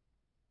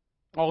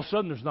 All of a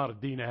sudden, there's not a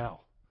D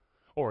now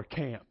or a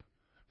camp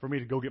for me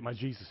to go get my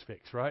Jesus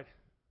fix, right?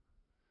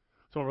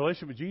 So my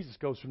relationship with Jesus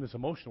goes from this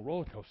emotional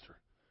roller coaster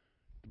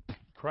to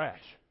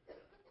crash.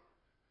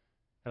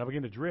 And I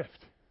begin to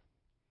drift.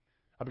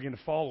 I begin to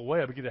fall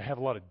away. I begin to have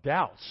a lot of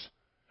doubts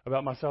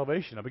about my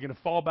salvation. I begin to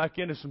fall back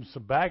into some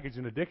baggage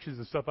and addictions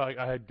and stuff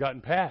I had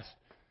gotten past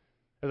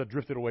as I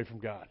drifted away from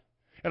God.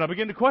 And I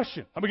begin to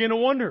question. I begin to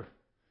wonder,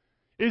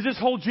 is this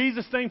whole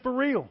Jesus thing for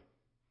real?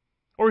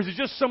 Or is it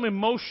just some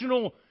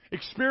emotional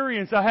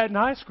experience I had in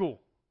high school?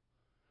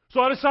 So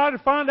I decided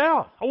to find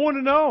out. I wanted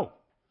to know.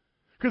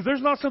 Because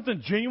there's not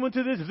something genuine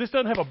to this. If this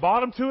doesn't have a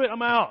bottom to it,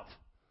 I'm out.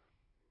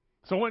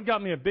 So I went and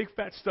got me a big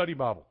fat study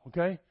Bible,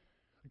 okay?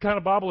 The kind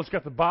of Bible that's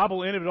got the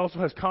Bible in it. It also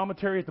has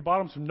commentary at the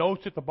bottom, some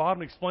notes at the bottom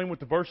to explain what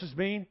the verses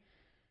mean.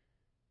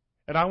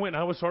 And I went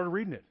and I started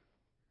reading it.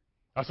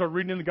 I started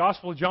reading in the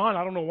Gospel of John.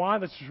 I don't know why.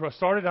 That's just where I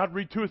started. I'd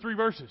read 2 or 3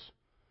 verses.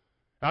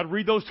 I'd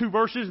read those 2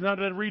 verses, and I'd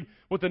read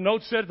what the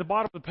notes said at the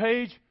bottom of the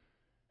page.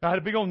 I had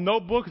a big old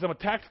notebook because I'm a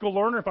tactical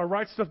learner. If I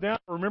write stuff down,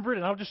 I remember it,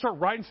 and I would just start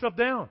writing stuff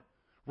down.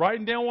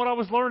 Writing down what I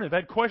was learning. If I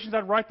had questions,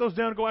 I'd write those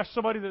down and go ask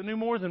somebody that knew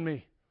more than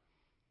me.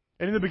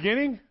 And in the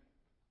beginning,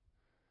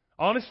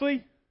 honestly,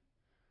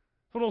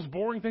 it's one of the most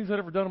boring things I'd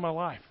ever done in my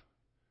life.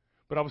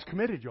 But I was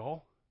committed,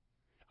 y'all.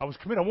 I was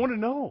committed. I wanted to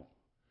know.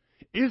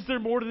 Is there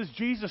more to this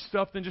Jesus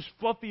stuff than just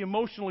fluffy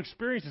emotional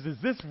experiences? Is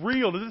this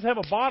real? Does this have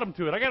a bottom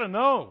to it? I got to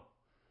know.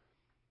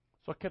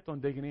 So I kept on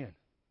digging in. And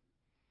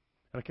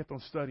I kept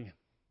on studying.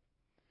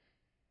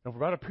 And for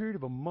about a period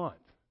of a month,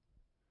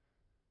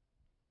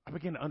 I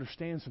began to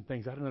understand some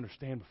things I didn't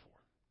understand before.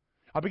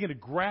 I began to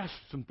grasp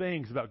some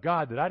things about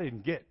God that I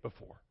didn't get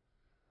before.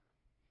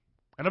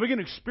 And I began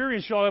to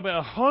experience, y'all,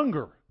 a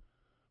hunger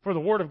for the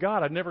Word of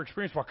God I'd never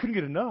experienced before. I couldn't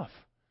get enough.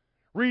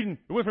 Reading,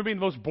 it went from being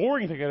the most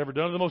boring thing I'd ever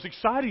done to the most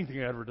exciting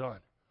thing I'd ever done.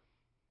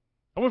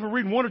 I went from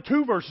reading 1 or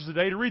 2 verses a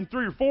day to reading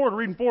 3 or 4 to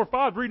reading 4 or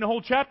 5 to reading a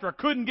whole chapter. I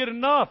couldn't get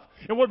enough.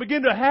 And what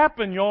began to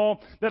happen,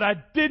 y'all, that I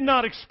did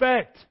not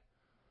expect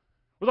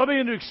was I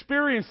began to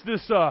experience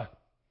this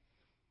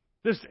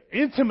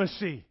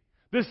intimacy,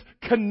 this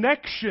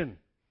connection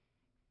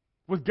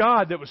with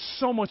God that was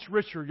so much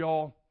richer,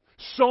 y'all,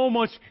 so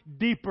much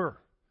deeper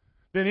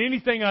than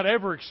anything I'd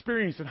ever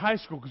experienced in high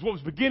school. Because what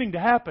was beginning to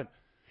happen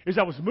is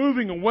I was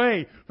moving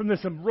away from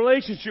this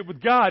relationship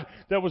with God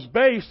that was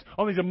based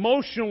on these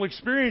emotional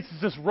experiences,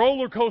 this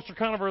roller coaster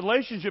kind of a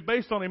relationship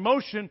based on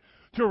emotion,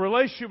 to a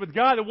relationship with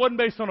God that wasn't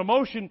based on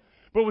emotion,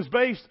 but was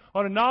based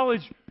on a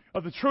knowledge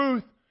of the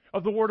truth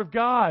of the Word of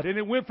God. And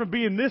it went from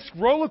being this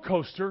roller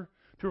coaster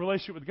to a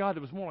relationship with God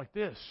that was more like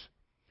this,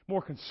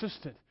 more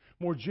consistent,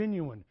 more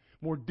genuine,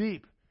 more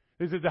deep.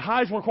 The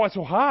highs weren't quite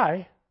so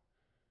high,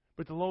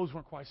 but the lows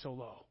weren't quite so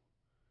low.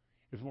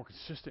 It was a more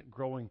consistent,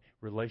 growing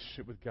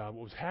relationship with God.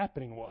 What was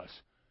happening was,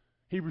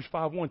 Hebrews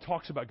 5:1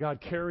 talks about God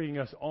carrying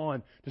us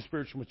on to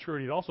spiritual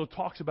maturity. It also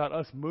talks about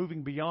us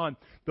moving beyond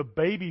the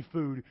baby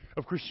food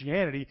of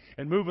Christianity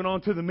and moving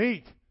on to the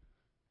meat.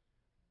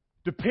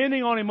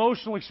 Depending on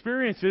emotional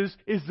experiences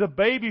is the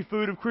baby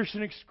food of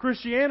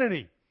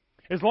Christianity.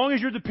 As long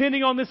as you're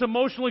depending on this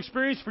emotional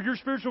experience for your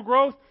spiritual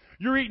growth,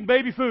 you're eating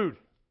baby food.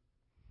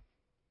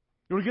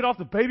 You want to get off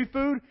the baby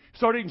food?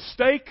 Start eating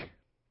steak.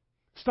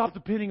 Stop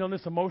depending on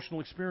this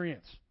emotional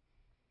experience.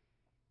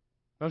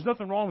 Now, there's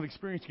nothing wrong with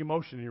experiencing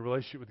emotion in your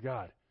relationship with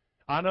God.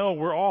 I know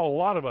a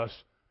lot of us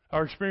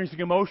are experiencing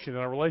emotion in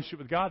our relationship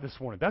with God this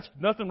morning. That's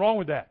nothing wrong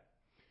with that.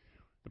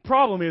 The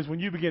problem is when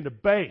you begin to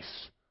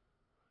base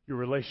your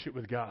relationship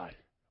with God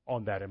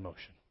on that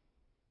emotion.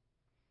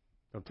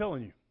 I'm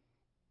telling you.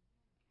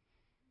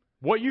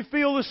 What you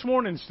feel this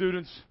morning,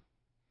 students,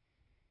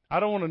 I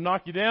don't want to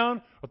knock you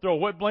down or throw a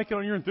wet blanket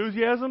on your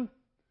enthusiasm,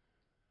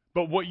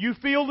 but what you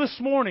feel this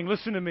morning,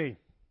 listen to me.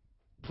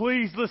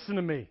 Please listen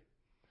to me.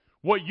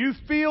 What you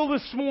feel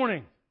this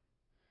morning,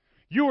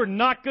 you are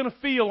not going to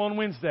feel on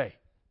Wednesday.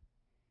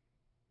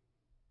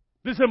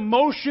 This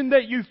emotion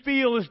that you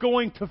feel is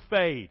going to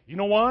fade. You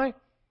know why?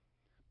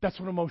 That's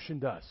what emotion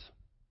does.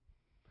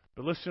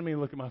 But listen to me and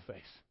look at my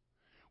face.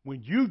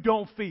 When you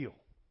don't feel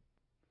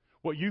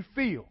what you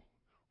feel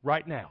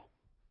right now,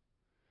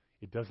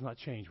 it does not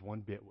change one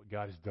bit what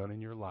God has done in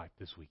your life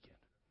this weekend.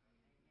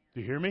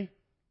 Do you hear me?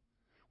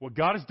 What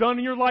God has done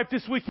in your life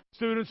this weekend,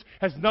 students,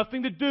 has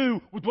nothing to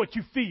do with what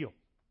you feel.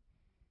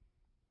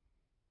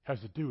 It has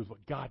to do with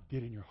what God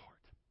did in your heart.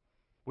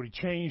 What He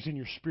changed in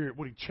your spirit,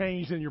 what He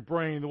changed in your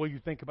brain, the way you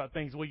think about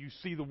things, the way you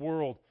see the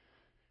world.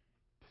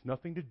 It has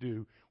nothing to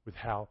do with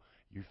how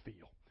you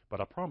feel.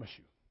 But I promise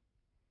you,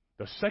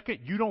 the second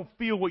you don't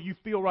feel what you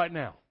feel right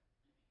now,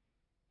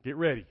 get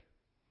ready.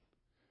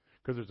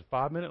 Because there's a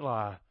 5-minute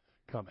lie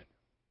coming.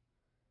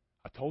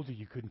 I told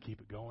you couldn't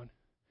keep it going.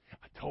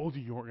 I told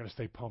you weren't going to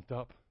stay pumped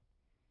up.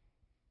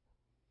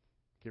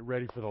 Get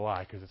ready for the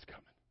lie because it's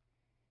coming.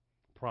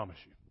 I promise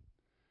you.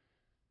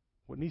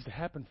 What needs to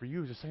happen for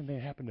you is the same thing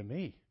that happened to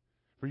me.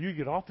 For you to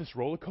get off this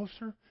roller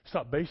coaster,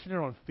 stop basing it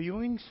on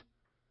feelings,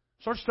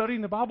 start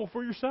studying the Bible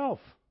for yourself.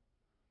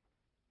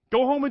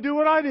 Go home and do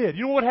what I did.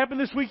 You know what happened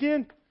this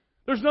weekend?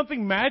 There's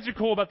nothing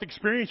magical about the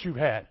experience you've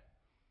had.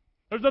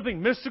 There's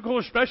nothing mystical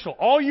or special.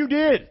 All you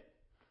did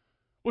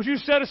was you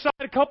set aside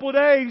a couple of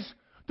days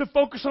to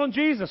focus on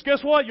Jesus.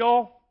 Guess what,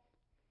 y'all?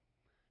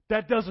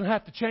 That doesn't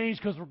have to change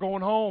because we're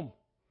going home.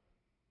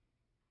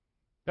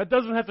 That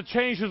doesn't have to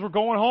change because we're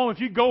going home. If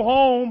you go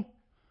home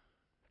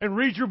and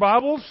read your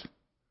Bibles,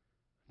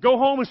 go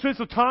home and spend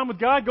some time with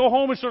God, go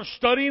home and start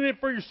studying it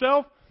for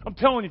yourself, I'm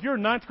telling you, if you're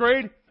in 9th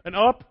grade and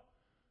up,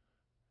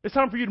 it's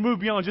time for you to move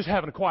beyond just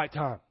having a quiet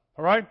time.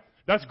 All right?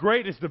 That's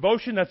great. It's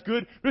devotion. That's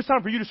good. But it's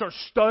time for you to start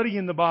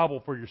studying the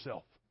Bible for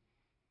yourself.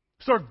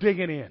 Start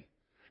digging in.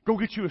 Go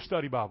get you a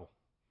study Bible.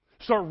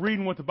 Start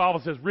reading what the Bible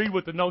says. Read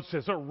what the notes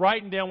says. Start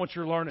writing down what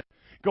you're learning.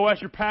 Go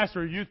ask your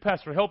pastor or youth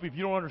pastor to help you if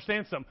you don't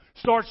understand something.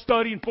 Start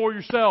studying for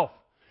yourself.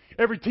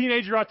 Every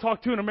teenager I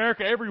talk to in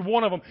America, every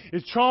one of them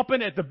is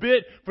chomping at the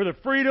bit for their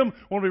freedom,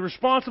 want to be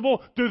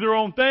responsible, do their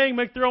own thing,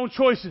 make their own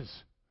choices.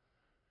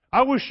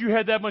 I wish you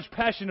had that much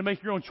passion to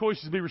make your own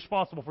choices, be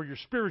responsible for your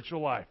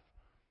spiritual life.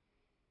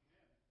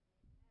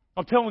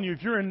 I'm telling you,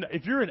 if you're in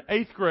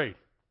 8th grade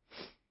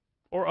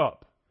or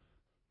up,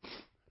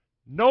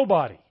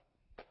 nobody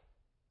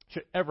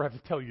should ever have to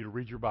tell you to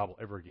read your Bible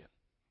ever again.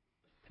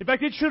 In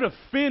fact, it should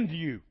offend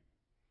you.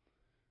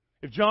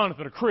 If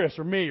Jonathan or Chris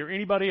or me or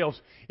anybody else,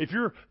 if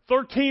you're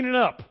 13 and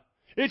up,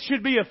 it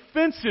should be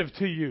offensive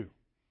to you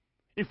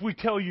if we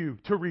tell you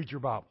to read your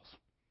Bibles.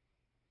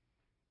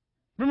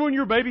 Remember when you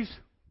were babies?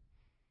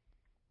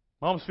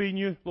 Mom's feeding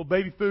you a little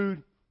baby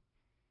food.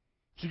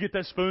 She'd get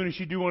that spoon and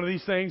she'd do one of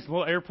these things, a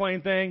little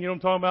airplane thing, you know what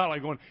I'm talking about?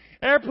 Like going,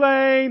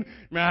 airplane,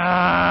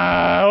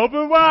 nah,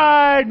 open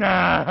wide,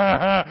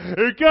 nah,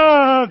 here it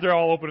comes. They're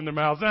all opening their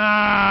mouths,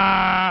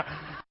 nah.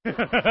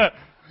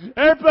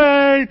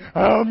 Airplane,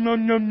 oh,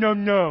 num, num,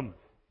 num, num.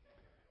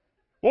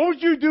 What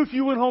would you do if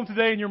you went home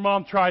today and your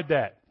mom tried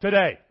that?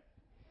 Today.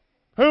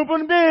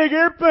 Open big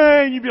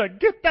airplane. You'd be like,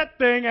 get that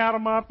thing out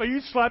of my face.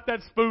 You slap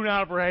that spoon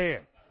out of her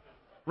hand.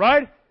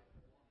 Right?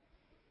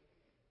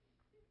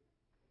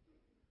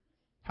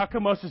 How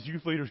come us as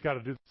youth leaders got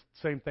to do the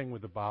same thing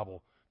with the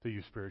Bible to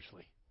you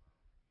spiritually?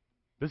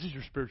 This is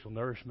your spiritual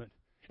nourishment.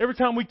 Every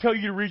time we tell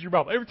you to read your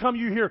Bible, every time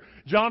you hear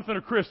Jonathan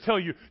or Chris tell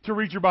you to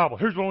read your Bible,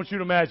 here's what I want you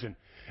to imagine.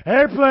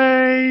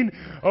 Airplane,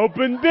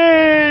 open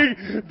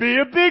big, be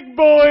a big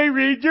boy,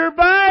 read your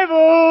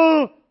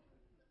Bible.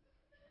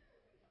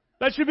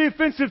 That should be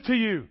offensive to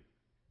you.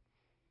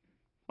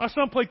 My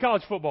son played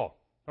college football,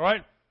 all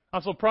right?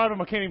 I'm so proud of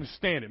him, I can't even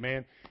stand it,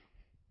 man.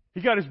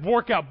 He got his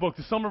workout book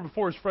the summer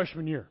before his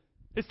freshman year.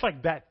 It's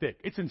like that thick.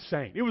 It's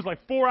insane. It was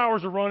like 4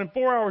 hours of running,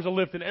 4 hours of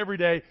lifting every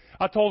day.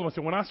 I told him, I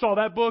said, when I saw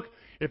that book,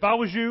 if I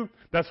was you,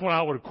 that's when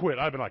I would have quit.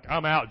 I'd been like,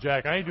 I'm out,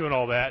 Jack. I ain't doing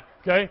all that,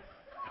 okay?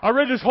 I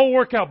read this whole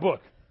workout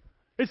book.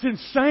 It's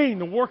insane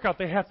the workout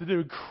they have to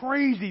do.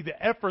 Crazy the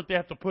effort they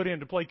have to put in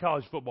to play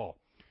college football.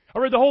 I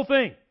read the whole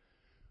thing.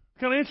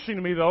 Kind of interesting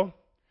to me, though.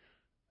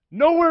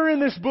 Nowhere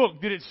in this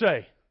book did it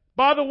say,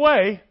 by the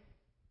way,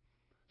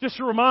 just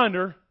a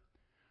reminder,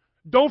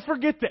 don't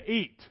forget to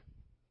eat.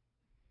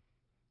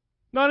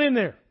 Not in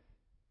there.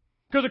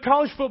 Because a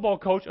college football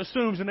coach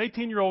assumes an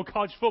 18-year-old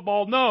college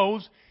football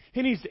knows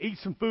he needs to eat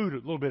some food a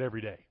little bit every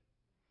day.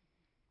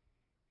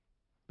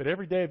 But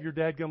every day of your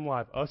dadgum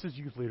life, us as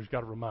youth leaders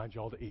got to remind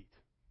y'all to eat.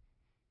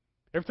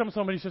 Every time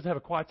somebody says to have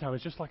a quiet time,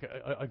 it's just like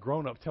a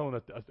grown-up telling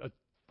a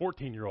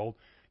 14-year-old,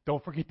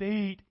 don't forget to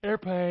eat,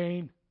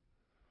 airplane.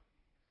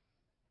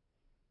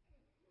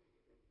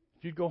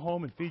 If you'd go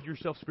home and feed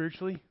yourself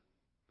spiritually,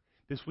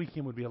 this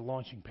weekend would be a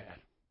launching pad.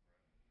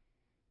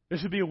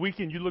 This would be a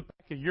weekend you look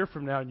back a year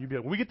from now and you'd be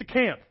like, when we get to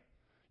camp,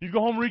 you go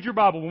home and read your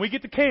Bible. When we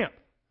get to camp,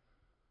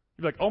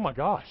 you'd be like, oh my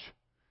gosh,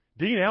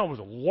 Dean Allen was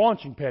a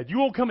launching pad. You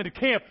won't come into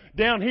camp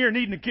down here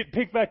needing to get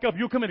picked back up.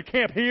 You'll come into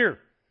camp here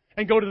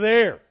and go to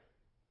there.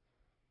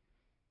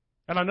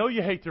 And I know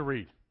you hate to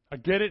read. I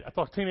get it. I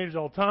talk to teenagers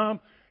all the time.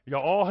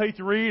 Y'all all hate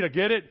to read. I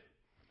get it.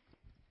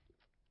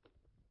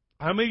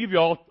 How many of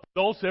y'all,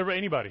 adults, ever,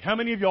 anybody, how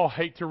many of y'all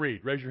hate to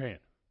read? Raise your hand.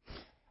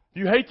 If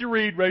you hate to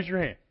read, raise your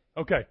hand.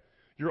 Okay.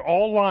 You're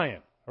all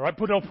lying. All right?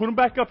 Put them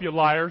back up, you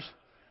liars.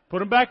 Put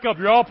them back up.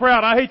 You're all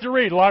proud. I hate to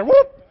read. Liar.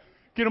 Whoop.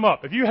 Get them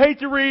up. If you hate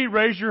to read,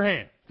 raise your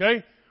hand.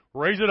 Okay?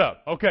 Raise it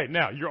up. Okay.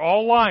 Now, you're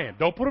all lying.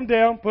 Don't put them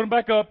down. Put them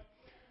back up.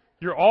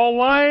 You're all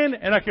lying,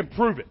 and I can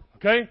prove it.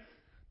 Okay?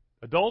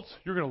 Adults,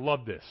 you're going to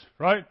love this.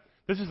 Right?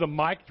 This is the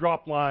mic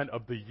drop line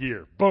of the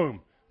year.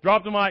 Boom.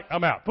 Drop the mic.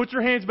 I'm out. Put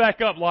your hands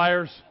back up,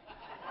 liars.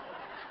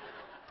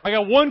 I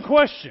got one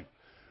question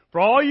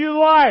for all you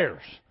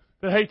liars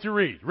that hate to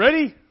read.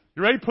 Ready?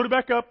 You ready? Put it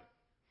back up.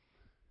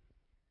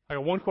 I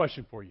got one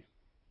question for you.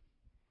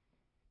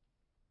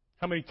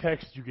 How many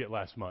texts did you get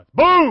last month?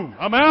 Boom!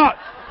 I'm out.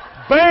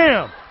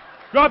 Bam!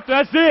 Drop.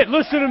 That's it.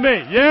 Listen to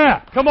me.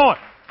 Yeah. Come on.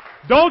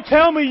 Don't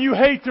tell me you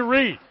hate to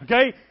read.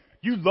 Okay?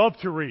 You love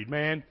to read,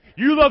 man.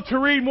 You love to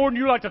read more than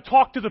you like to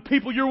talk to the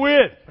people you're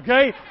with.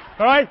 Okay?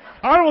 All right?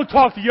 I don't want to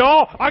talk to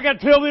y'all. I got to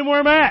tell them where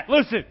I'm at.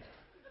 Listen.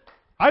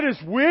 I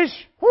just wish,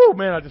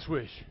 I just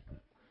wish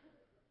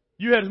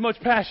you had as much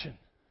passion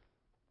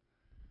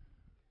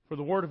for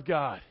the Word of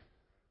God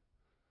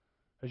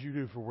as you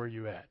do for where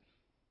you're at?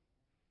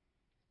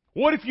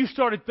 What if you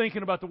started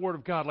thinking about the Word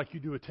of God like you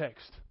do a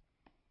text?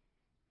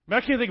 I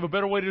mean, I can't think of a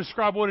better way to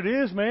describe what it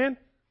is, man.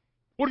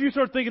 What if you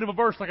start thinking of a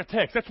verse like a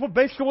text? That's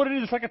basically what it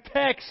is. It's like a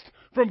text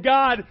from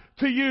God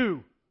to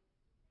you.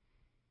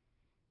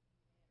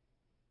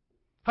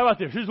 How about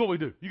this? Here's what we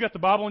do. You got the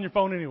Bible on your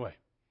phone anyway.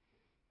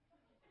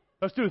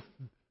 Let's do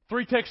a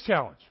 3-text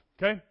challenge,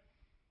 okay?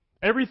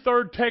 Every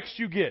third text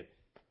you get,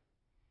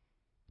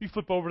 you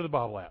flip over to the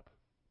Bible app,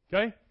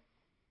 okay?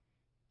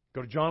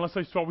 Go to John. Let's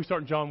say we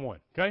start in John 1,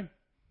 okay?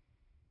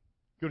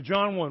 Go to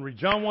John 1. Read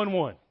John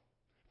 1:1.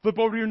 Flip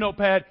over to your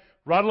notepad.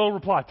 Write a little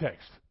reply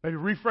text. Maybe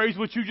rephrase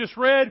what you just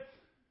read. If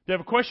you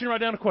have a question, write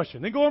down a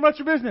question. Then go on about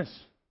your business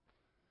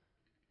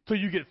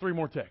until you get 3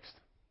 more texts.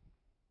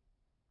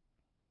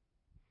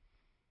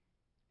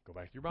 Go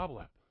back to your Bible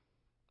app.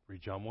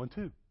 Read John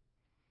 1:2.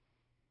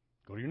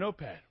 Go to your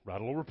notepad. Write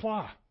a little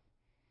reply.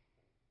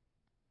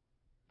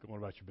 Go on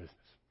about your business.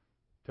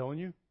 I'm telling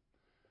you,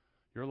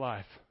 your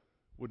life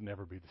would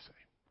never be the same.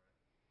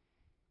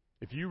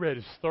 If you read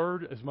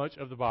as much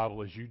of the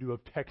Bible as you do of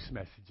text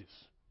messages,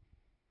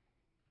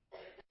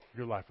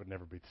 your life would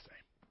never be the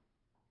same.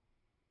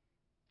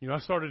 You know, I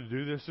started to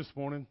do this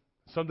morning.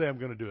 Someday I'm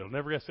going to do it. I'll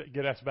never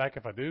get asked back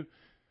if I do.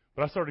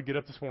 But I started to get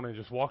up this morning and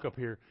just walk up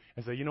here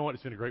and say, you know what?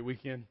 It's been a great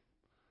weekend.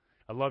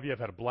 I love you. I've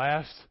had a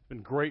blast. It's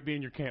been great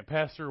being your camp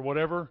pastor or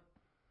whatever.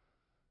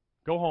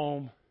 Go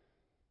home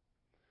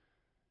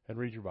and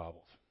read your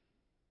Bibles.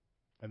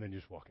 And then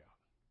just walk out.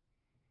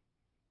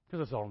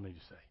 Because that's all I need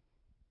to say.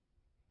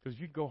 Because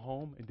if you'd go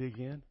home and dig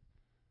in,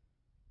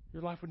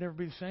 your life would never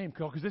be the same.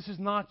 Because this is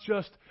not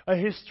just a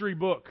history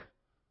book.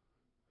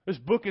 This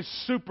book is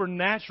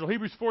supernatural.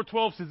 Hebrews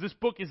 4:12 says this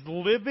book is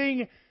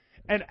living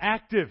and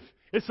active.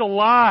 It's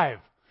alive.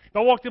 If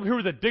I walked up here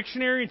with a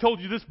dictionary and told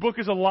you this book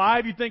is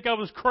alive, you'd think I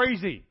was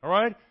crazy. All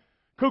right?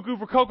 Cuckoo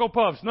for Cocoa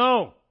Puffs.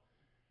 No.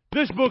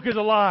 This book is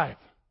alive.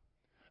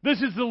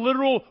 This is the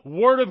literal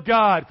Word of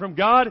God, from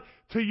God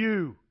to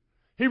you.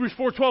 Hebrews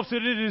 4:12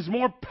 said it is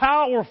more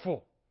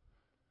powerful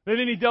than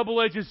any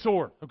double-edged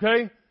sword.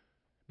 Okay?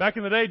 Back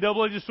in the day,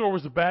 double-edged sword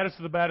was the baddest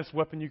of the baddest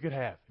weapon you could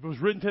have. If it was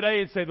written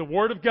today, it'd say the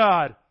Word of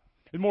God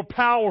is more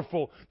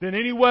powerful than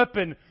any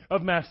weapon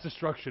of mass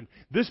destruction.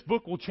 This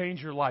book will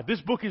change your life.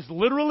 This book is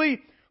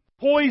literally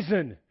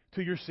poison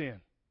to your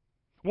sin.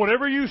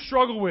 Whatever you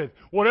struggle with,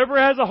 whatever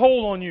has a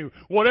hold on you,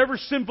 whatever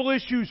sinful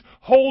issues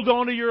hold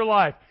on to your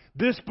life,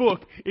 this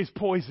book is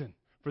poison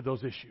for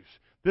those issues.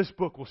 This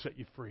book will set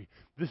you free.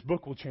 This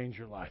book will change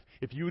your life.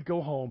 If you would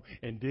go home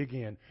and dig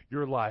in,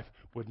 your life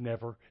would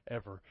never,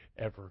 ever,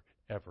 ever,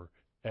 ever,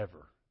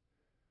 ever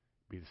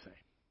be the same.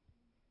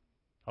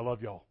 I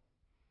love y'all.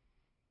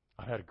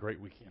 I had a great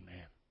weekend,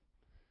 man.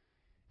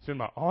 It's been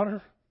my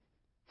honor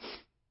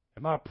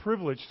and my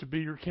privilege to be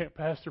your camp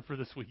pastor for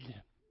this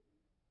weekend.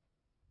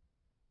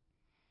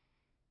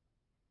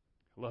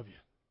 I love you.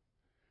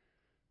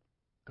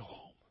 Go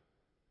home.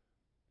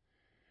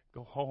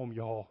 Go home,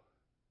 y'all,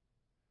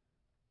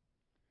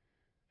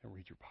 and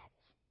read your Bibles.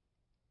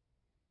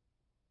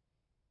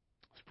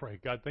 Let's pray.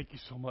 God, thank you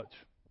so much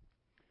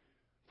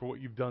for what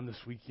you've done this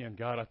weekend.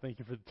 God, I thank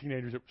you for the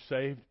teenagers that were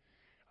saved.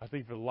 I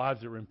thank you for the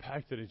lives that were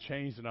impacted and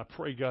changed. And I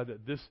pray, God,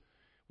 that this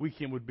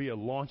weekend would be a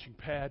launching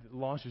pad that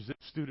launches this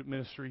student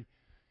ministry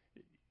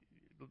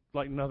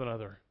like none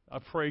other. I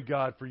pray,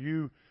 God, for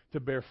you to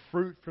bear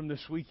fruit from this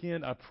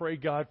weekend. I pray,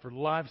 God, for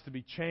lives to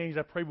be changed.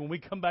 I pray when we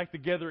come back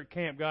together at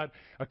camp, God,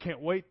 I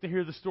can't wait to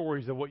hear the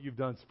stories of what you've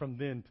done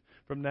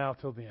from now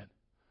till then.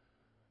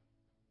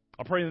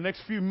 I pray in the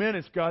next few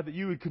minutes, God, that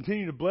you would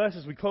continue to bless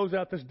as we close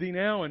out this D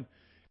now and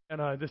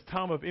this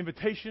time of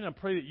invitation. I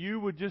pray that you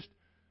would just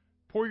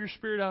pour your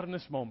Spirit out in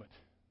this moment.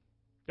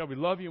 God, we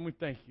love you and we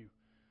thank you.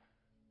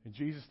 In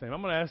Jesus' name.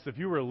 I'm going to ask if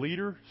you were a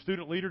leader,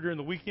 student leader during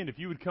the weekend, if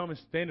you would come and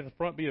stand in the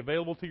front, be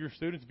available to your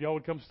students. If y'all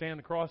would come stand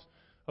across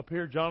up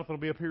here. Jonathan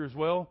will be up here as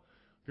well.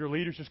 If you're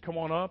leaders, just come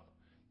on up.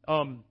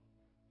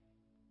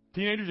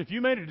 Teenagers, if you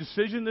made a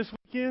decision this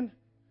weekend,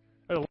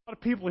 there's a lot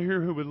of people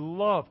here who would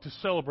love to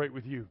celebrate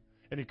with you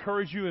and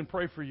encourage you and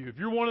pray for you. If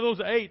you're one of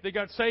those 8 that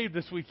got saved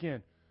this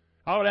weekend,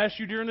 I would ask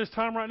you during this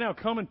time right now,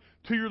 come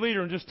to your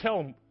leader and just tell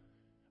them,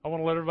 I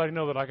want to let everybody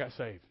know that I got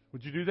saved.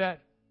 Would you do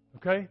that?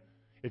 Okay?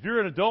 If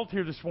you're an adult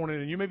here this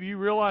morning and you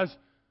realize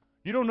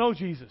you don't know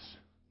Jesus,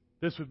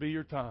 this would be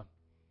your time.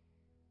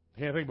 I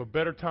can't think of a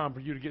better time for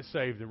you to get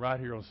saved than right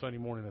here on Sunday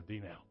morning at D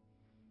Now.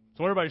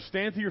 So everybody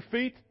stand to your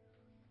feet.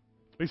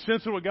 Be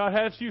sensitive to what God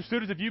has for you.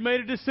 Students, if you made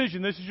a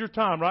decision, this is your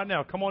time right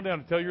now. Come on down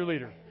and tell your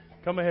leader.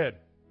 Come ahead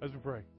as we pray.